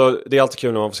 Alltså det är alltid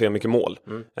kul när man får se mycket mål.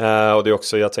 Och det är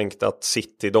också, jag tänkte att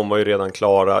City, de var ju redan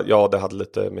klara. Ja, det hade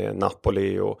lite med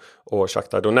Napoli och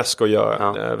Shakhtar Donetsk att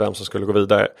göra, vem som skulle gå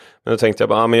vidare. Men då tänkte jag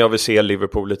bara, men jag vill se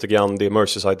Liverpool lite grann. Det är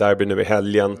Merseyside derby nu i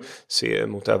helgen. Se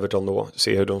mot Everton då,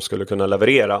 se hur de skulle kunna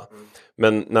leverera.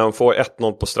 Men när de får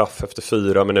 1-0 på straff efter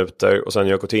 4 minuter och sen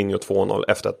gör Coutinho 2-0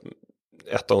 efter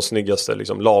ett av de snyggaste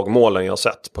liksom, lagmålen jag har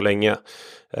sett på länge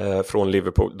från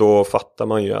Liverpool, då fattar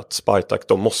man ju att Spartak,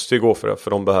 de måste ju gå för det,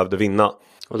 för de behövde vinna.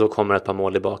 Och då kommer ett par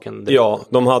mål i baken. Ja,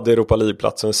 de hade Europa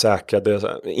League-platsen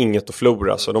säkrade, inget att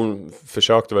förlora, så de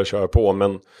försökte väl köra på,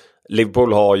 men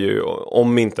Liverpool har ju,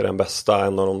 om inte den bästa,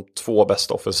 en av de 2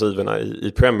 bästa offensiverna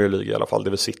i Premier League i alla fall. Det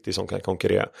är väl City som kan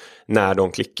konkurrera när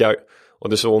de klickar. Och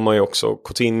det såg man ju också.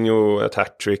 Coutinho ett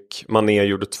hattrick, Mané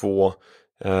gjorde 2,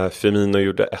 Firmino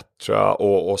gjorde 1 tror jag,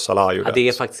 och Salah gjorde 1. Det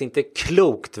är faktiskt inte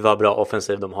klokt vad bra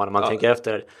offensiv de har när man tänker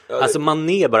efter. Alltså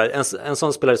Mané bara, en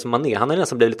sån spelare som Mané, han är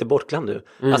nästan blivit lite bortglömd nu.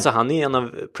 Alltså han är en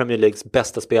av Premier Leagues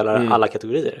bästa spelare alla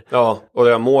kategorier. Ja, och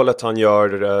det här målet han gör,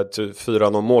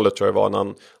 4-0 målet tror jag var, när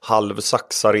han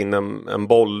halvsaxar in en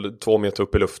boll 2 meter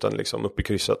upp i luften, liksom upp i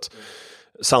krysset.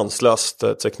 Sanslöst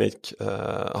teknik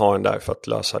har han där för att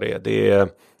lösa det. Det är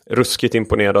ruskigt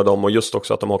imponerad av dem, och just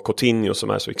också att de har Coutinho som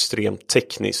är så extremt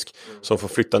teknisk, som får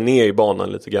flytta ner i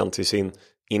banan lite grann till sin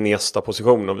Iniesta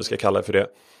position, om vi ska kalla det för det.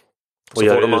 Och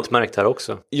gör det utmärkt här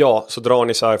också. Ja, så drar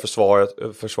ni så här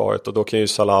försvaret, och då kan ju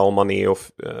Salah och Mané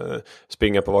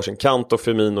springa på varsin kant, och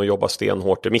Firmino jobba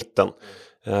stenhårt i mitten.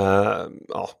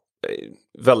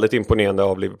 Väldigt imponerande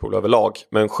av Liverpool överlag.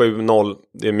 Men 7-0,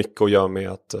 det är mycket att göra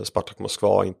med att Spartak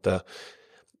Moskva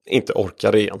inte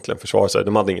orkade egentligen försvara sig.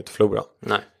 De hade inget att förlora.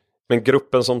 Nej. Men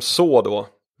gruppen som så då,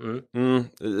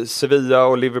 Sevilla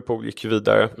och Liverpool gick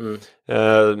vidare.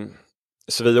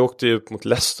 Sevilla åkte ju upp mot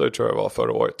Leicester tror jag var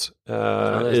förra året,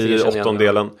 i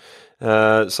 8-delen.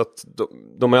 Så att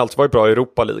de har alltid varit bra i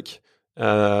Europa League.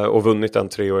 Och vunnit en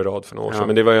 3 år i rad för några år sedan.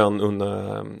 Men det var ju han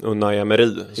Unai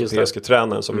Emery, som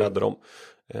PSG-tränaren, som ledde dem.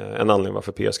 En anledning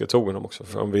varför PSG tog honom också,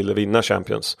 för de ville vinna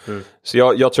Champions. Så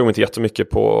jag tror inte jättemycket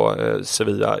på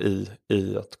Sevilla i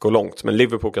att gå långt. Men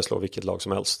Liverpool kan slå vilket lag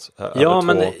som helst. Ja,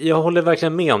 men jag håller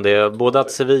verkligen med om det. Både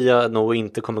att Sevilla nog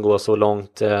inte kommer gå så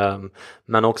långt,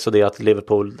 men också det att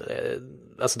Liverpool,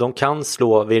 alltså de kan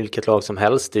slå vilket lag som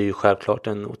helst. Det är ju självklart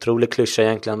en otrolig klyscha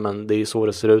egentligen, men det är ju så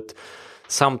det ser ut.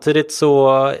 Samtidigt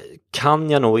så kan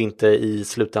jag nog inte i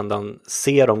slutändan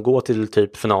se dem gå till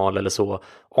typ final eller så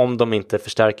om de inte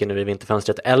förstärker nu i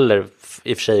vinterfönstret, eller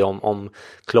i och för sig om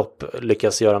Klopp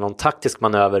lyckas göra någon taktisk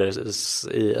manöver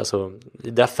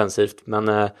i defensivt. Men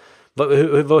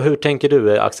hur tänker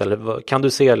du, Axel? Kan du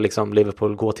se liksom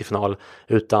Liverpool gå till final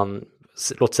utan,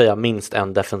 låt säga, minst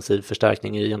en defensiv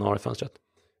förstärkning i januarifönstret?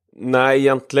 Nej,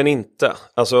 egentligen inte.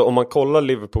 Alltså om man kollar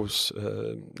Liverpools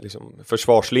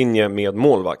försvarslinje med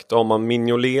målvakt, då har man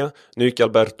Mignolet, nu gick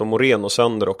Alberto Moreno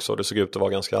sönder också, det såg ut att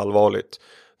vara ganska allvarligt.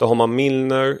 Då har man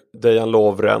Milner, Dejan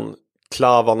Lovren,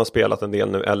 Klavan har spelat en del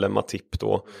nu, eller Matip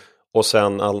då. Och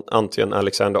sen antingen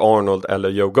Alexander Arnold eller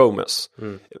Joe Gomez.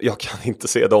 Jag kan inte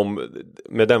se dem,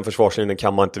 med den försvarslinjen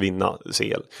kan man inte vinna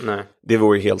CL. Nej. Det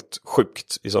vore helt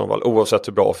sjukt i så fall, oavsett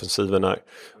hur bra offensiven är.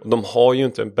 De har ju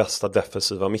inte den bästa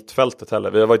defensiva mittfältet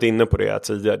heller. Vi har varit inne på det här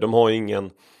tidigare. De har ju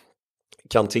ingen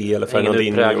Kanté eller Fernandinho.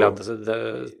 Ingen utpräglad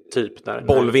typ där.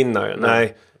 Bollvinnare,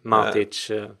 nej.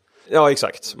 Matic. Ja,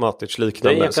 exakt. Matic liknande.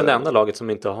 Det är egentligen det enda laget som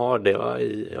inte har det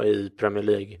i Premier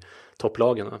League.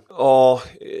 Topplagen. Ja,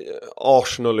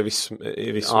 Arsenal i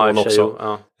viss mån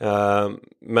också. Ja.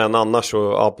 Men annars så,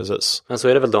 ja, precis. Men så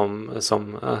är det väl de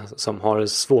som har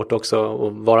svårt också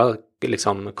att vara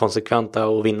liksom konsekventa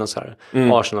och vinna så här.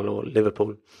 Arsenal och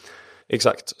Liverpool.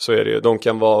 Exakt, så är det ju. De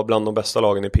kan vara bland de bästa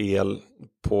lagen i PL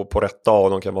på rätt dag, och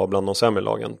de kan vara bland de sämre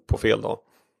lagen på fel dag.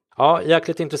 Ja,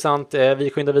 jäkligt intressant. Vi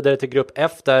skyndar vidare till grupp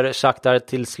F där Shakhtar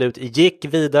till slut gick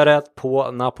vidare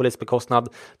på Napolis bekostnad,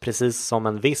 precis som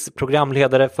en viss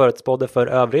programledare förutspådde för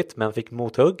övrigt, men fick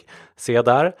mothugg. Se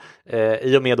där.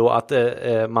 I och med då att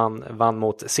man vann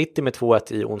mot City med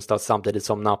 2-1 i onsdags, samtidigt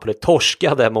som Napoli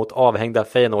torskade mot avhängda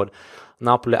Feyenoord.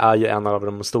 Napoli är ju en av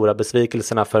de stora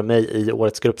besvikelserna för mig i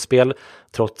årets gruppspel.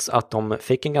 Trots att de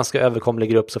fick en ganska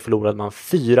överkomlig grupp så förlorade man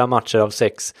 4 matcher av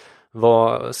 6.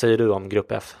 Vad säger du om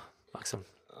grupp F, Axel?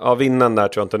 Ja, vinnaren där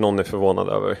tror jag inte någon är förvånad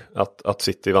över att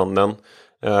City vann den.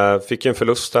 Fick en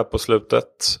förlust här på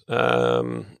slutet.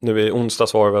 Nu i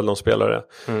onsdags var det väl de spelare.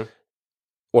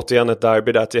 Återigen ett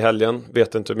derby där till helgen.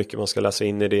 Vet inte hur mycket man ska läsa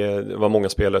in i det. Det var många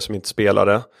spelare som inte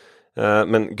spelade.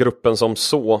 Men gruppen som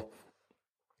så,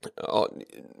 ja,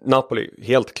 Napoli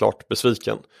helt klart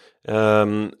besviken.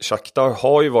 Shakhtar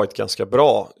har ju varit ganska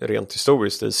bra rent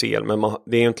historiskt i CL, men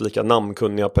det är ju inte lika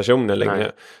namnkunniga personer längre.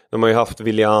 Nej. De har ju haft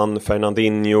Willian,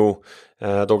 Fernandinho,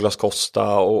 Douglas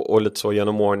Costa och lite så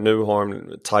genom åren. Nu har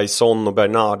de Tyson och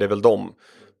Bernard, det är väl de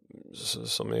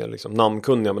som är liksom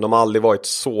namnkunniga, men de har aldrig varit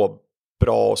så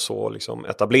bra och så liksom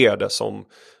etablerade som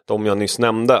de jag nyss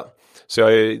nämnde. Så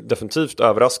jag är definitivt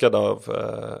överraskad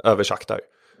över Shakhtar.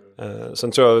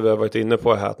 Sen tror jag vi har varit inne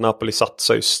på här att Napoli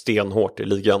satsar ju stenhårt i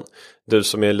ligan. Du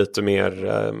som är lite mer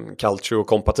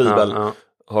Calcio-kompatibel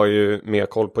har ju mer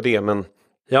koll på det. Men...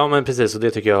 Ja, men precis, och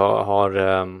det tycker jag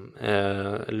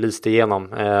har lyst igenom.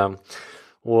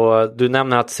 Och du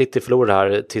nämner att City förlorade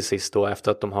här till sist då,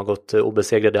 efter att de har gått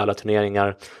obesegrade i alla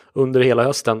turneringar under hela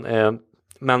hösten.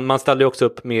 Men man ställde ju också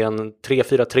upp med en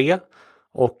 3-4-3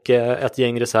 och ett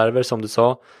gäng reserver som du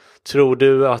sa. Tror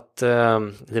du att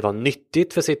det var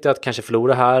nyttigt för City att kanske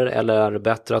förlora här, eller är det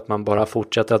bättre att man bara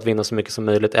fortsätter att vinna så mycket som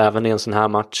möjligt även i en sån här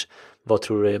match? Vad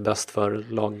tror du är bäst för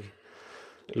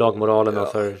lagmoralen? Och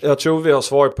för... Jag tror vi har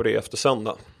svar på det efter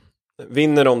söndag.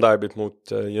 Vinner de derbyt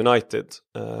mot United,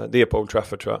 det är på Old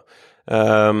Trafford tror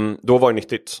jag, då var det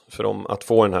nyttigt för dem att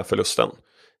få den här förlusten.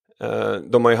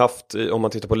 De har ju haft, om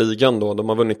man tittar på ligan då, de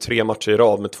har vunnit 3 matcher i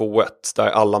rad med 2-1 där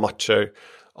alla matcher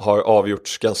har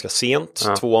avgjorts ganska sent.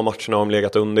 2 av matcherna har de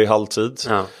legat under i halvtid.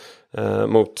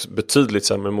 Mot betydligt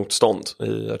sämre motstånd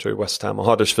i, jag tror, West Ham och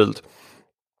Huddersfield.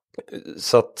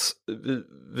 Så att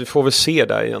vi får väl se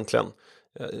där egentligen.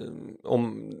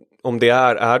 Om det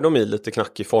är de i lite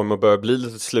knackig form och börjar bli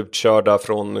lite slutkörda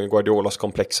från Guardiolas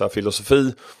komplexa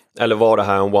filosofi, eller var det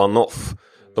här en one-off?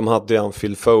 De hade en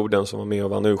Phil Foden som var med och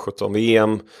vann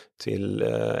U17-VM till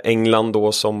England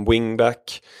då som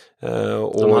wingback.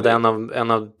 De hade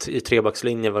en av i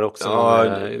trebackslinjen var det också.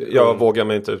 Ja, jag vågar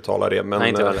mig inte uttala det. Men, nej,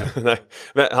 inte nej.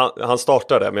 Men han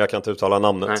startade, men jag kan inte uttala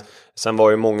namnet. Nej. Sen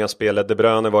var ju många spelare, De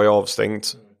Bruyne var ju avstängd.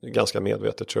 Ganska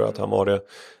medvetet tror jag att han var det.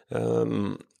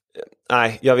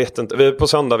 Nej, jag vet inte. På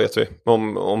söndag vet vi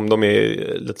om de är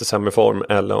i lite sämre form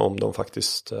eller om de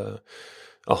faktiskt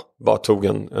bara tog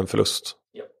en förlust.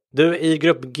 Du, i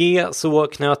grupp G så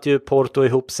knöt ju Porto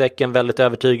ihop säcken väldigt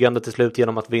övertygande till slut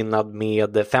genom att vinna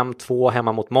med 5-2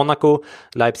 hemma mot Monaco.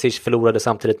 Leipzig förlorade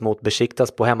samtidigt mot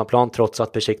Besiktas på hemmaplan, trots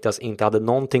att Besiktas inte hade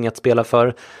någonting att spela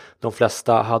för. De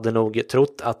flesta hade nog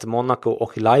trott att Monaco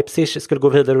och Leipzig skulle gå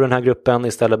vidare ur den här gruppen.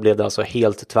 Istället blev det alltså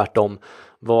helt tvärtom.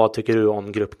 Vad tycker du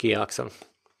om grupp G, Axel?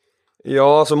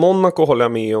 Ja, alltså Monaco håller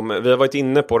jag med om. Vi har varit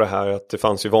inne på det här att det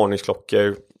fanns ju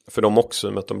varningsklockor för dem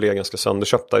också, med att de blev ganska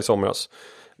sönderköpta i somras.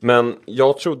 Men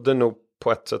jag trodde nog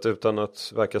på ett sätt, utan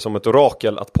att verka som ett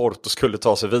orakel, att Porto skulle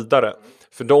ta sig vidare.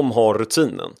 För de har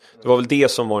rutinen. Det var väl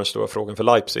det som var den stora frågan för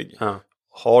Leipzig. Ja.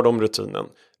 Har de rutinen?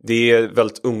 Det är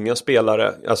väldigt unga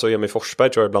spelare. Alltså Emil Forsberg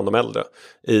tror jag är bland de äldre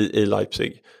i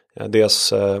Leipzig. Ja,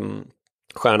 deras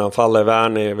stjärnanfallare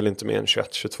Werner är väl inte mer än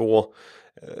 21-22.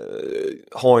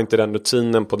 Har inte den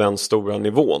rutinen på den stora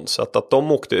nivån. Så att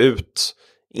de åkte ut,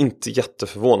 inte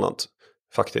jätteförvånad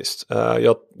faktiskt.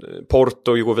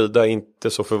 Porto går vidare, inte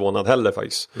så förvånad heller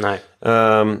faktiskt. Nej.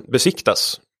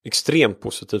 Besiktas extremt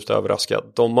positivt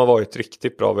överraskad. De har varit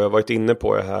riktigt bra. Vi har varit inne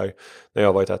på det här när jag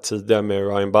har varit här tidigare med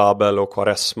Ryan Babel och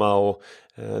Quaresma och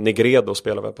Negredo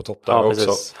spelar väl på topp där också.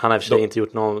 Precis. Han har i och för sig inte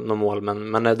gjort någon mål,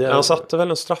 men det... Han satte väl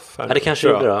en straff här. Ja, det kanske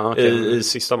gjorde det. Okay. I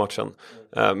sista matchen.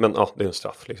 Men ja, det är en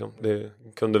straff liksom. Det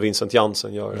kunde Vincent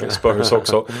Janssen göra i Spurs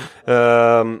också.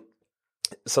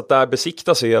 Så att där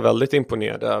Besiktas är jag väldigt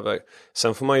imponerad över.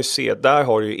 Sen får man ju se, där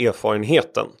har ju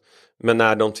erfarenheten. Men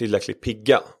är de tillräckligt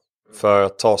pigga för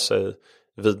att ta sig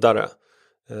vidare?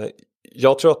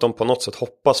 Jag tror att de på något sätt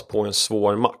hoppas på en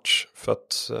svår match. För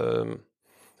att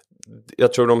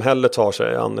jag tror de hellre tar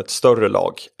sig an ett större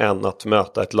lag än att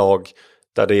möta ett lag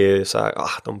där det är så här,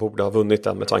 de borde ha vunnit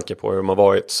den med tanke på hur de har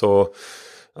varit. Så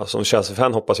som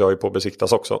Chelsea-fan hoppas jag ju på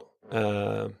Besiktas också.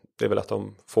 Det är väl att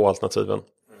de får alternativen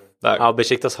där. Ja,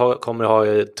 Besiktas kommer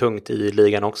ha tungt i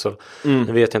ligan också.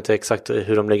 Nu vet jag inte exakt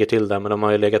hur de lägger till där, men de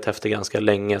har ju legat efter ganska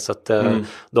länge. Så att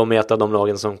de är ett av de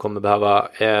lagen som kommer behöva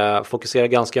fokusera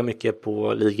ganska mycket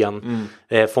på ligan.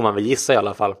 Får man väl gissa i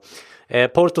alla fall.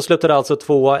 Porto slutade alltså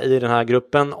 2 i den här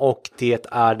gruppen, och det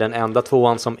är den enda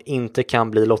 2:an som inte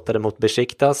kan bli lottade mot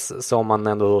Besiktas, som man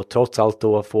ändå trots allt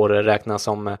då får räkna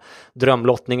som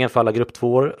drömlottningen för alla grupp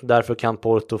 2:or. Därför kan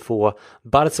Porto få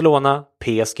Barcelona,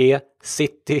 PSG,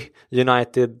 City,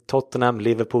 United, Tottenham,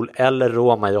 Liverpool eller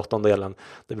Roma i 8-delen.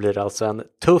 Det blir alltså en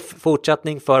tuff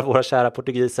fortsättning för våra kära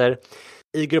portugiser.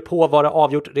 I grupp H var det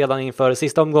avgjort redan inför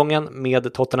sista omgången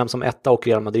med Tottenham som 1 och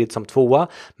Real Madrid som 2.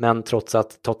 Men trots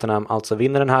att Tottenham alltså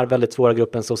vinner den här väldigt svåra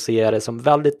gruppen, så ser jag det som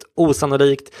väldigt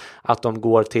osannolikt att de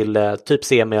går till typ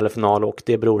semi eller final, och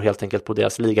det beror helt enkelt på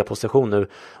deras ligaposition nu.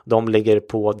 De ligger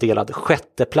på delad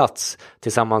 6:e plats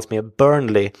tillsammans med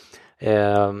Burnley.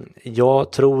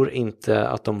 Jag tror inte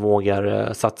att de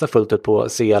vågar satsa fullt ut på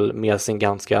CL med sin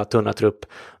ganska tunna trupp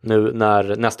nu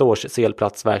när nästa års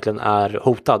CL-plats verkligen är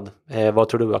hotad. Vad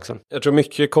tror du, Axel? Jag tror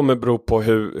mycket kommer bero på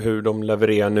hur de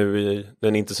levererar nu i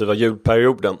den intensiva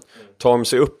julperioden. Tar de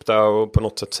sig upp där och på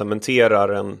något sätt cementerar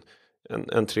en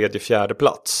 3:e-4:e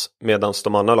plats, medan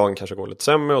de andra lagen kanske går lite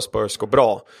sämre och Spurs går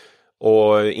bra.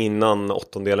 Och innan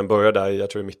 8-delen börjar där, jag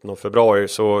tror i mitten av februari,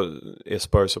 så är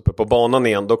Spurs uppe på banan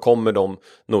igen. Då kommer de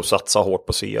nog satsa hårt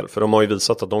på CL. För de har ju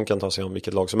visat att de kan ta sig an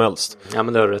vilket lag som helst. Ja,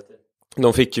 men det är rätt.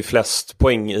 De fick ju flest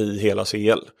poäng i hela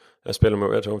CL. Jag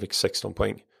tror de fick 16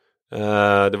 poäng.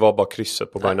 Det var bara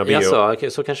krysset på Bernabéu.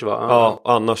 Så kanske det var. Ja,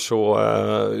 annars så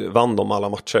vann de alla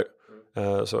matcher.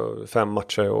 Så 5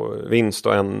 matcher och vinst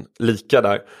och en lika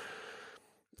där.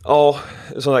 Ja,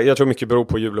 jag tror mycket beror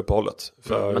på juluppehållet.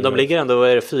 Men de ligger ändå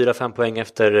 4-5 poäng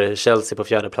efter Chelsea på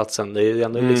 4:e platsen. Det är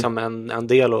ändå liksom en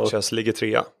del. Och... Chelsea ligger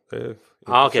 3.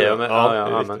 Okej. Men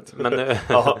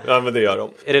det gör de.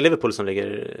 Är det Liverpool som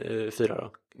ligger 4 då?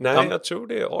 Nej, jag tror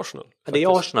det är Arsenal. Det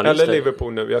är Arsenal. Eller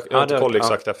Liverpool nu. Jag har inte koll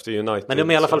exakt efter United. Men de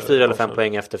är i alla fall 4 eller 5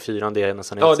 poäng efter 4. Det är jag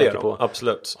nästan helt säker på.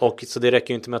 Absolut. Och så det räcker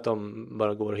ju inte med att de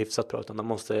bara går hyfsat bra, utan de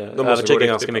måste övertyga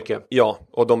ganska mycket. Ja,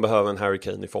 och de behöver en Harry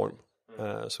Kane i form.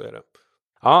 Så är det.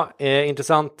 Ja,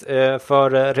 intressant.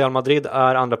 För Real Madrid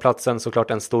är andra platsen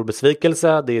såklart en stor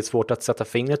besvikelse. Det är svårt att sätta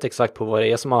fingret exakt på vad det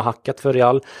är som har hackat för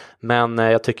Real. Men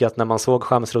jag tycker att när man såg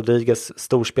James Rodriguez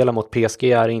storspela mot PSG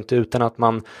är det inte utan att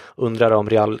man undrar om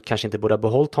Real kanske inte borde ha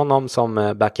behållit honom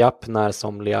som backup när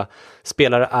somliga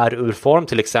spelare är ur form,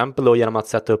 till exempel då genom att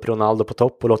sätta upp Ronaldo på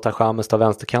topp och låta James ta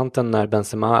vänsterkanten när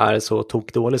Benzema är så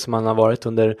tokdålig som han har varit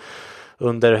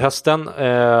under hösten.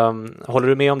 Håller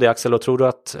du med om det, Axel, och tror du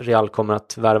att Real kommer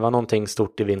att värva någonting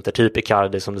stort i vinter, typ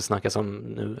Icardi som det snackas om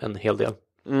nu en hel del?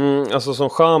 Alltså som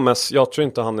James, jag tror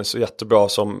inte han är så jättebra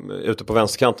som ute på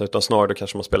vänsterkanten, utan snarare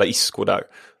kanske man spelar Isco där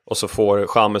och så får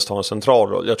James ta en central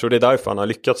roll. Jag tror det är därför han har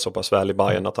lyckats så pass väl i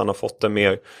Bayern, att han har fått en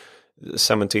mer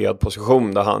cementerad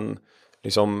position där han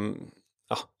liksom...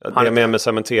 Ja, det är med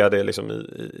cementerad är liksom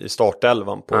i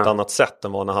startelvan på ett annat sätt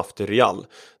än vad han har haft i Real.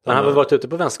 Men han har väl varit ute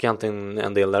på vänsterkanten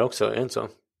en del där också, är det inte så?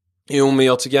 Jo, men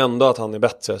jag tycker ändå att han är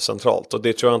bättre centralt. Och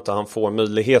det tror jag inte han får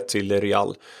möjlighet till i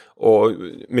Real. Och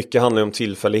mycket handlar om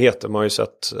tillfälligheter. Man har ju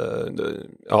sett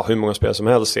hur många spelare som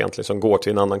helst egentligen som går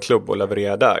till en annan klubb och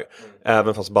levererar där.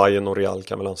 Även fast Bayern och Real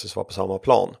kan väl anses vara på samma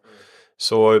plan.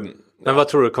 Så... Men vad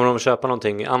tror du? Kommer de köpa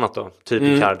någonting annat då? Typ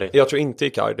Icardi? Jag tror inte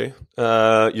Icardi.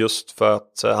 Just för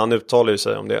att han uttalar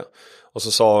sig om det. Och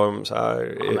så sa de så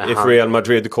här: if Real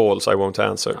Madrid calls, I won't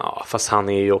answer. Ja, fast han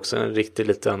är ju också en riktig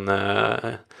liten...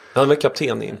 Han är väl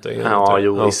kapten inte? Ja,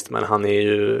 jo visst. Men han är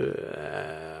ju...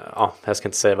 jag ska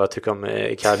inte säga vad jag tycker om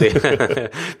Icardi.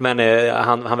 Men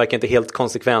han verkar inte helt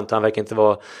konsekvent. Han verkar inte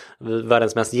vara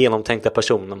världens mest genomtänkta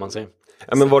person, om man säger.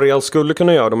 Ja, men vad Real skulle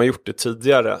kunna göra, de har gjort det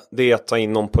tidigare, det är att ta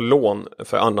in någon på lån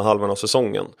för andra halvan av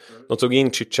säsongen. De tog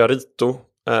in Chicharito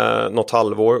något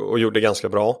halvår och gjorde ganska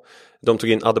bra. De tog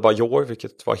in Adebayor,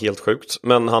 vilket var helt sjukt,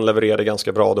 men han levererade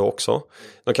ganska bra då också.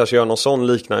 De kanske gör någon sån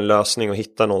liknande lösning och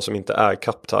hittar någon som inte är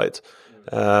cup-tied.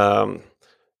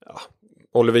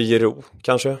 Oliver Giroud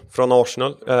kanske från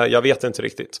Arsenal. Jag vet inte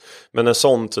riktigt. Men en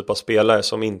sån typ av spelare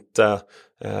som inte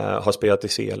har spelat i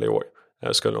CL i år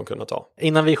skulle de kunna ta.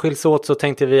 Innan vi skiljs åt så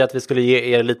tänkte vi att vi skulle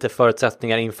ge er lite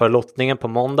förutsättningar inför lottningen på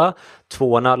måndag.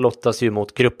 2:orna lottas ju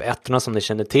mot grupp 1:orna som ni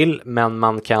känner till, men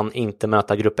man kan inte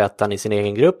möta grupp 1:an i sin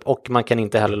egen grupp och man kan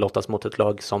inte heller lottas mot ett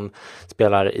lag som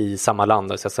spelar i samma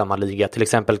land, alltså samma liga. Till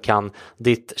exempel kan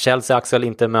ditt Chelsea, Axel,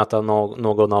 inte möta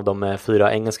någon av de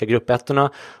 4 engelska grupp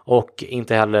 1:orna och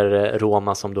inte heller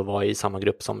Roma som då var i samma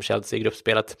grupp som Chelsea i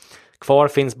gruppspelet. Kvar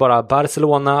finns bara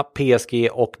Barcelona, PSG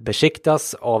och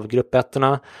Besiktas av grupp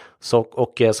 1:orna.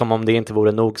 Och som om det inte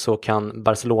vore nog så kan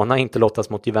Barcelona inte lottas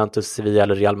mot Juventus, Sevilla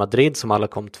eller Real Madrid som alla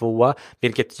kom 2:a.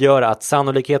 Vilket gör att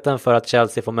sannolikheten för att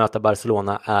Chelsea får möta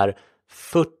Barcelona är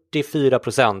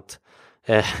 44%.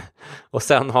 Och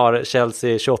sen har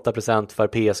Chelsea 28% för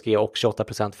PSG och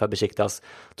 28% för Besiktas.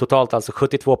 Totalt alltså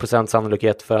 72%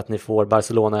 sannolikhet för att ni får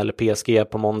Barcelona eller PSG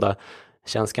på måndag.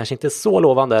 Känns kanske inte så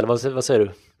lovande, eller vad säger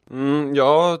du?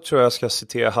 Jag tror jag ska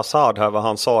citera Hazard här, vad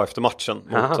han sa efter matchen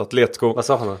mot Atletico. Vad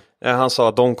sa han då? Han sa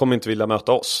att de kommer inte vilja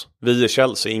möta oss. Vi är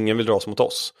Chelsea, ingen vill dras mot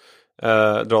oss.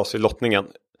 Dras i lottningen.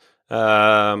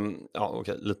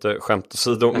 Okej, lite skämt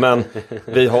åsido. Men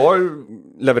vi har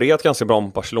levererat ganska bra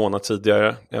mot Barcelona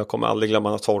tidigare. Jag kommer aldrig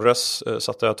glömma när Torres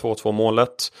satte 2-2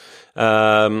 målet.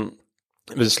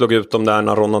 Vi slog ut dem där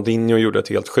när Ronaldinho gjorde ett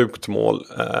helt sjukt mål.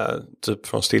 Typ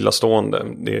från stillastående.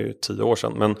 Det är ju 10 år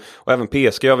sedan. Och även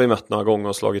PSG har vi mött några gånger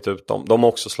och slagit ut dem. De har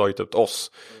också slagit ut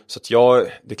oss. Så att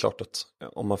det är klart att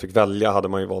om man fick välja hade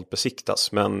man ju valt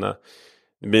Besiktas. Men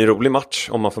det blir en rolig match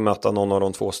om man får möta någon av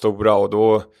de 2 stora. Och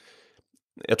då,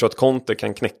 jag tror att Conte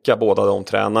kan knäcka båda de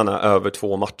tränarna över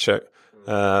 2 matcher.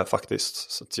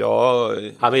 Faktiskt. Så att jag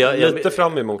lite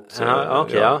fram emot.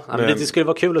 Men det skulle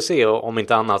vara kul att se om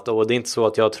inte annat. Och det är inte så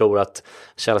att jag tror att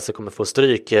Chelsea kommer få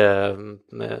stryk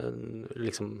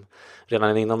liksom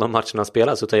redan innan de matcherna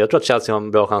spelas, utan jag tror att Chelsea har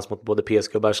en bra chans mot både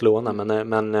PSG och Barcelona.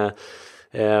 Men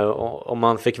om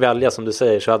man fick välja, som du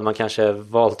säger, så hade man kanske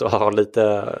valt att ha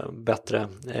lite bättre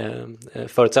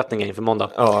förutsättningar inför måndag.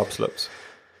 Ja, absolut.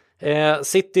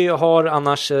 City har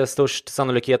annars störst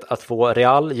sannolikhet att få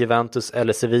Real, Juventus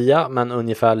eller Sevilla, men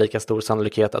ungefär lika stor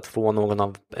sannolikhet att få någon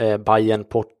av Bayern,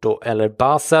 Porto eller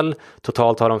Basel.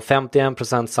 Totalt har de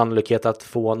 51% sannolikhet att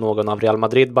få någon av Real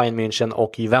Madrid, Bayern München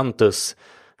och Juventus.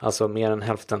 Alltså mer än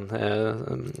hälften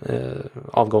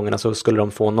av gångerna så skulle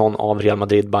de få någon av Real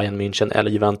Madrid, Bayern München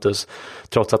eller Juventus,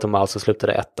 trots att de alltså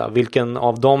slutade 1:a. Vilken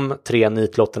av de 3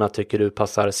 nitlotterna tycker du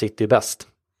passar City bäst?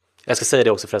 Jag ska säga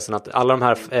det också förresten, att alla de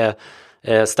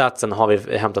här statsen har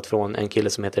vi hämtat från en kille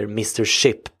som heter Mr.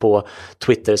 Ship på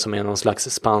Twitter, som är någon slags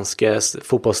spansk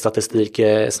fotbollsstatistik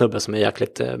snubbe som är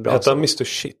jäkligt bra. Heter han Mr.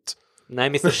 Shit? Nej,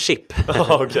 Mr. Ship.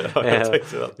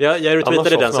 Jag jag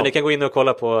retweetade den, så ni kan gå in och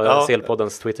kolla på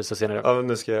CL-poddens Twitter så ser ni det. Ja, men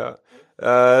det ska jag.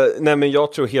 Nej, men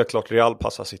jag tror helt klart Real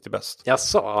passar City bäst.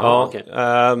 Okay.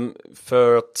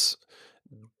 För att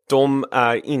de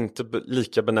är inte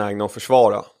lika benägna att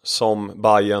försvara som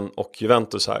Bayern och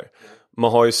Juventus här.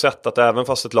 Man har ju sett att även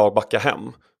fast ett lag backar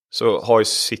hem så har ju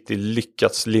City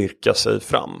lyckats lirka sig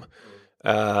fram.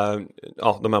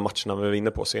 De här matcherna vi var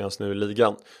inne på senast nu i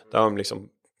ligan. Där har de liksom...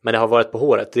 Men det har varit på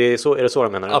håret, är det så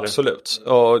de menar? Absolut,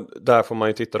 eller? Och där får man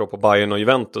ju titta då på Bayern och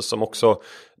Juventus som också,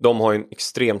 de har ju en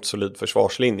extremt solid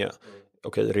försvarslinje.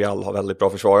 Okej, Real har väldigt bra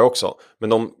försvar också, men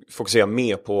de fokuserar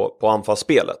mer på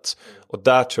anfallsspelet. Och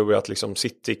där tror jag att liksom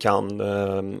City kan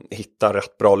hitta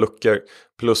rätt bra luckor.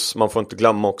 Plus man får inte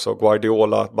glömma också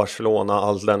Guardiola, Barcelona,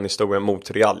 all den historien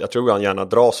mot Real. Jag tror han gärna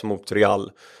dras mot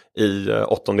Real i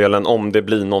 8:ondelen om det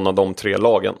blir någon av de 3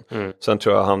 lagen. Sen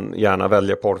tror jag han gärna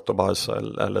väljer Porto,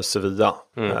 Barca eller Sevilla.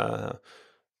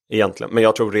 egentligen. Men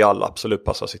jag tror Real absolut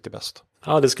passar City bäst.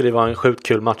 Ja, det skulle vara en sjukt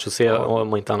kul match att se,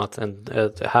 om inte annat.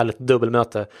 Ett härligt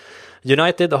dubbelmöte.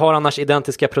 United har annars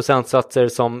identiska procentsatser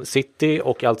som City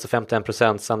och alltså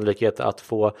 51% sannolikhet att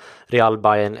få Real,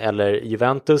 Bayern eller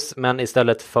Juventus. Men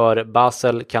istället för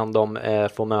Basel kan de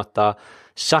få möta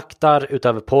Shakhtar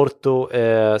utöver Porto,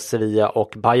 Sevilla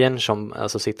och Bayern som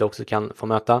alltså City också kan få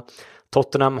möta.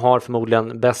 Tottenham har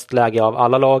förmodligen bäst läge av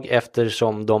alla lag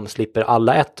eftersom de slipper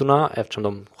alla ettorna, eftersom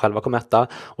de själva kommer etta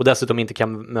och dessutom inte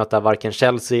kan möta varken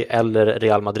Chelsea eller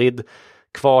Real Madrid.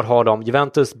 Kvar har de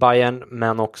Juventus, Bayern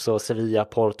men också Sevilla,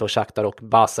 Porto, Shakhtar och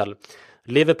Basel.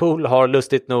 Liverpool har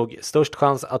lustigt nog störst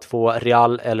chans att få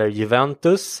Real eller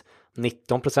Juventus,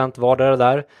 19% vardera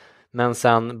där. Men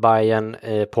sen Bayern,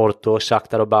 Porto,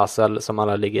 Shakhtar och Basel som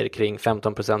alla ligger kring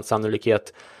 15%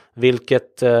 sannolikhet.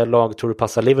 Vilket lag tror du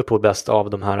passar Liverpool bäst av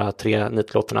de här 3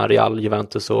 nitlotterna, Real,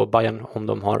 Juventus och Bayern, om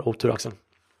de har otur, Axel?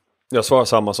 Jag svarar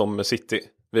samma som med City.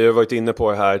 Vi har varit inne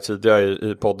på det här tidigare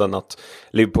i podden att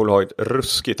Liverpool har ett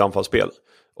ruskigt anfallsspel.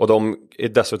 Och de är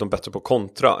dessutom bättre på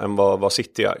kontra än vad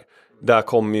City är. Där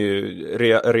kommer ju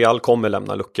Real kommer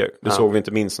lämna luckor. Det såg vi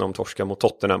inte minst när de torskade mot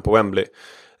Tottenham på Wembley.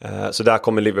 Så där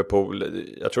kommer Liverpool,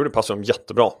 jag tror det passar dem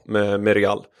jättebra med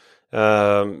Real.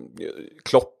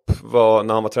 Klopp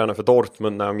när han var tränare för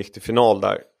Dortmund när de gick till final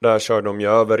där körde de ju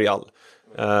över Real.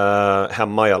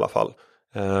 Hemma i alla fall.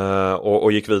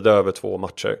 Och gick vidare över 2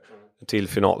 matcher till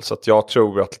final. Så att jag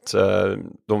tror att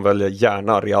de väljer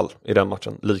gärna Real i den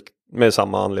matchen. Med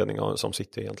samma anledning som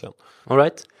City egentligen. All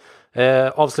right.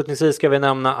 Avslutningsvis ska vi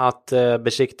nämna att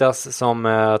Besiktas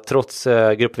som trots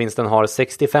gruppvinsten har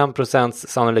 65%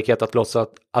 sannolikhet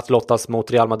att lottas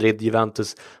mot Real Madrid,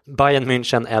 Juventus, Bayern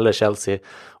München eller Chelsea.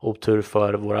 Otur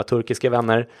för våra turkiska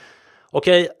vänner.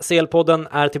 Okej, CL-podden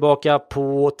är tillbaka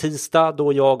på tisdag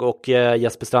då jag och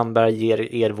Jesper Strandberg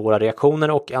ger er våra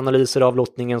reaktioner och analyser av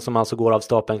lottningen som alltså går av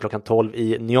stapeln klockan 12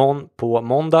 i Nyon på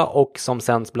måndag och som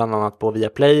sänds bland annat på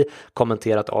Viaplay,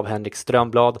 kommenterat av Henrik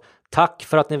Strömblad. Tack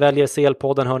för att ni väljer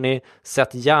CL-podden hörni. Sätt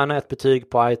gärna ett betyg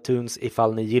på iTunes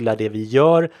ifall ni gillar det vi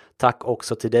gör. Tack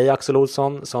också till dig Axel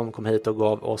Olsson som kom hit och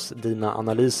gav oss dina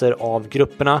analyser av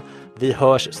grupperna. Vi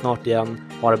hörs snart igen.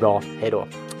 Ha det bra. Hej då.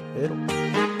 Hej då.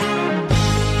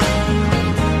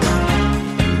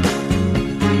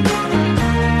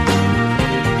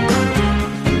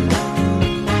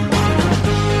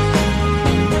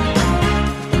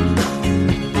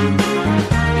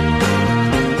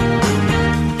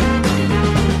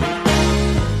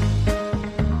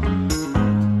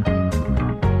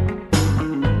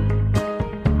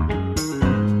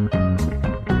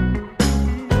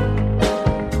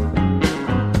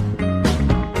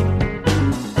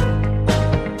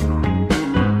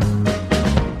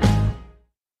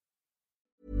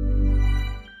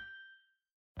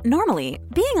 Normally,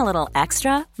 being a little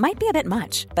extra might be a bit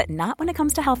much, but not when it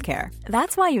comes to healthcare.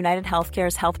 That's why United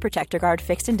Healthcare's Health Protector Guard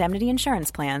fixed indemnity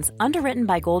insurance plans, underwritten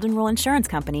by Golden Rule Insurance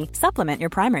Company, supplement your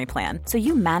primary plan so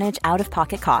you manage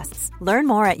out-of-pocket costs. Learn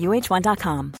more at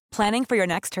uh1.com. Planning for your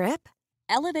next trip?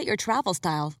 Elevate your travel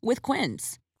style with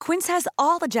Quince. Quince has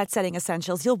all the jet-setting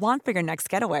essentials you'll want for your next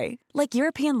getaway, like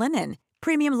European linen,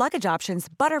 premium luggage options,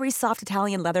 buttery soft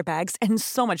Italian leather bags, and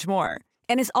so much more.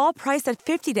 And is all priced at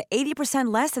 50 to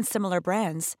 80% less than similar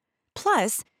brands.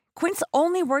 Plus, Quince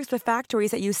only works with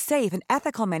factories that use safe and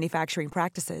ethical manufacturing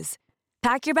practices.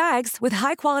 Pack your bags with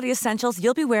high-quality essentials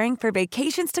you'll be wearing for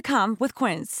vacations to come with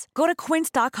Quince. Go to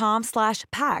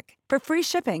quince.com/pack for free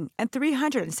shipping and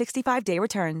 365-day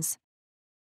returns.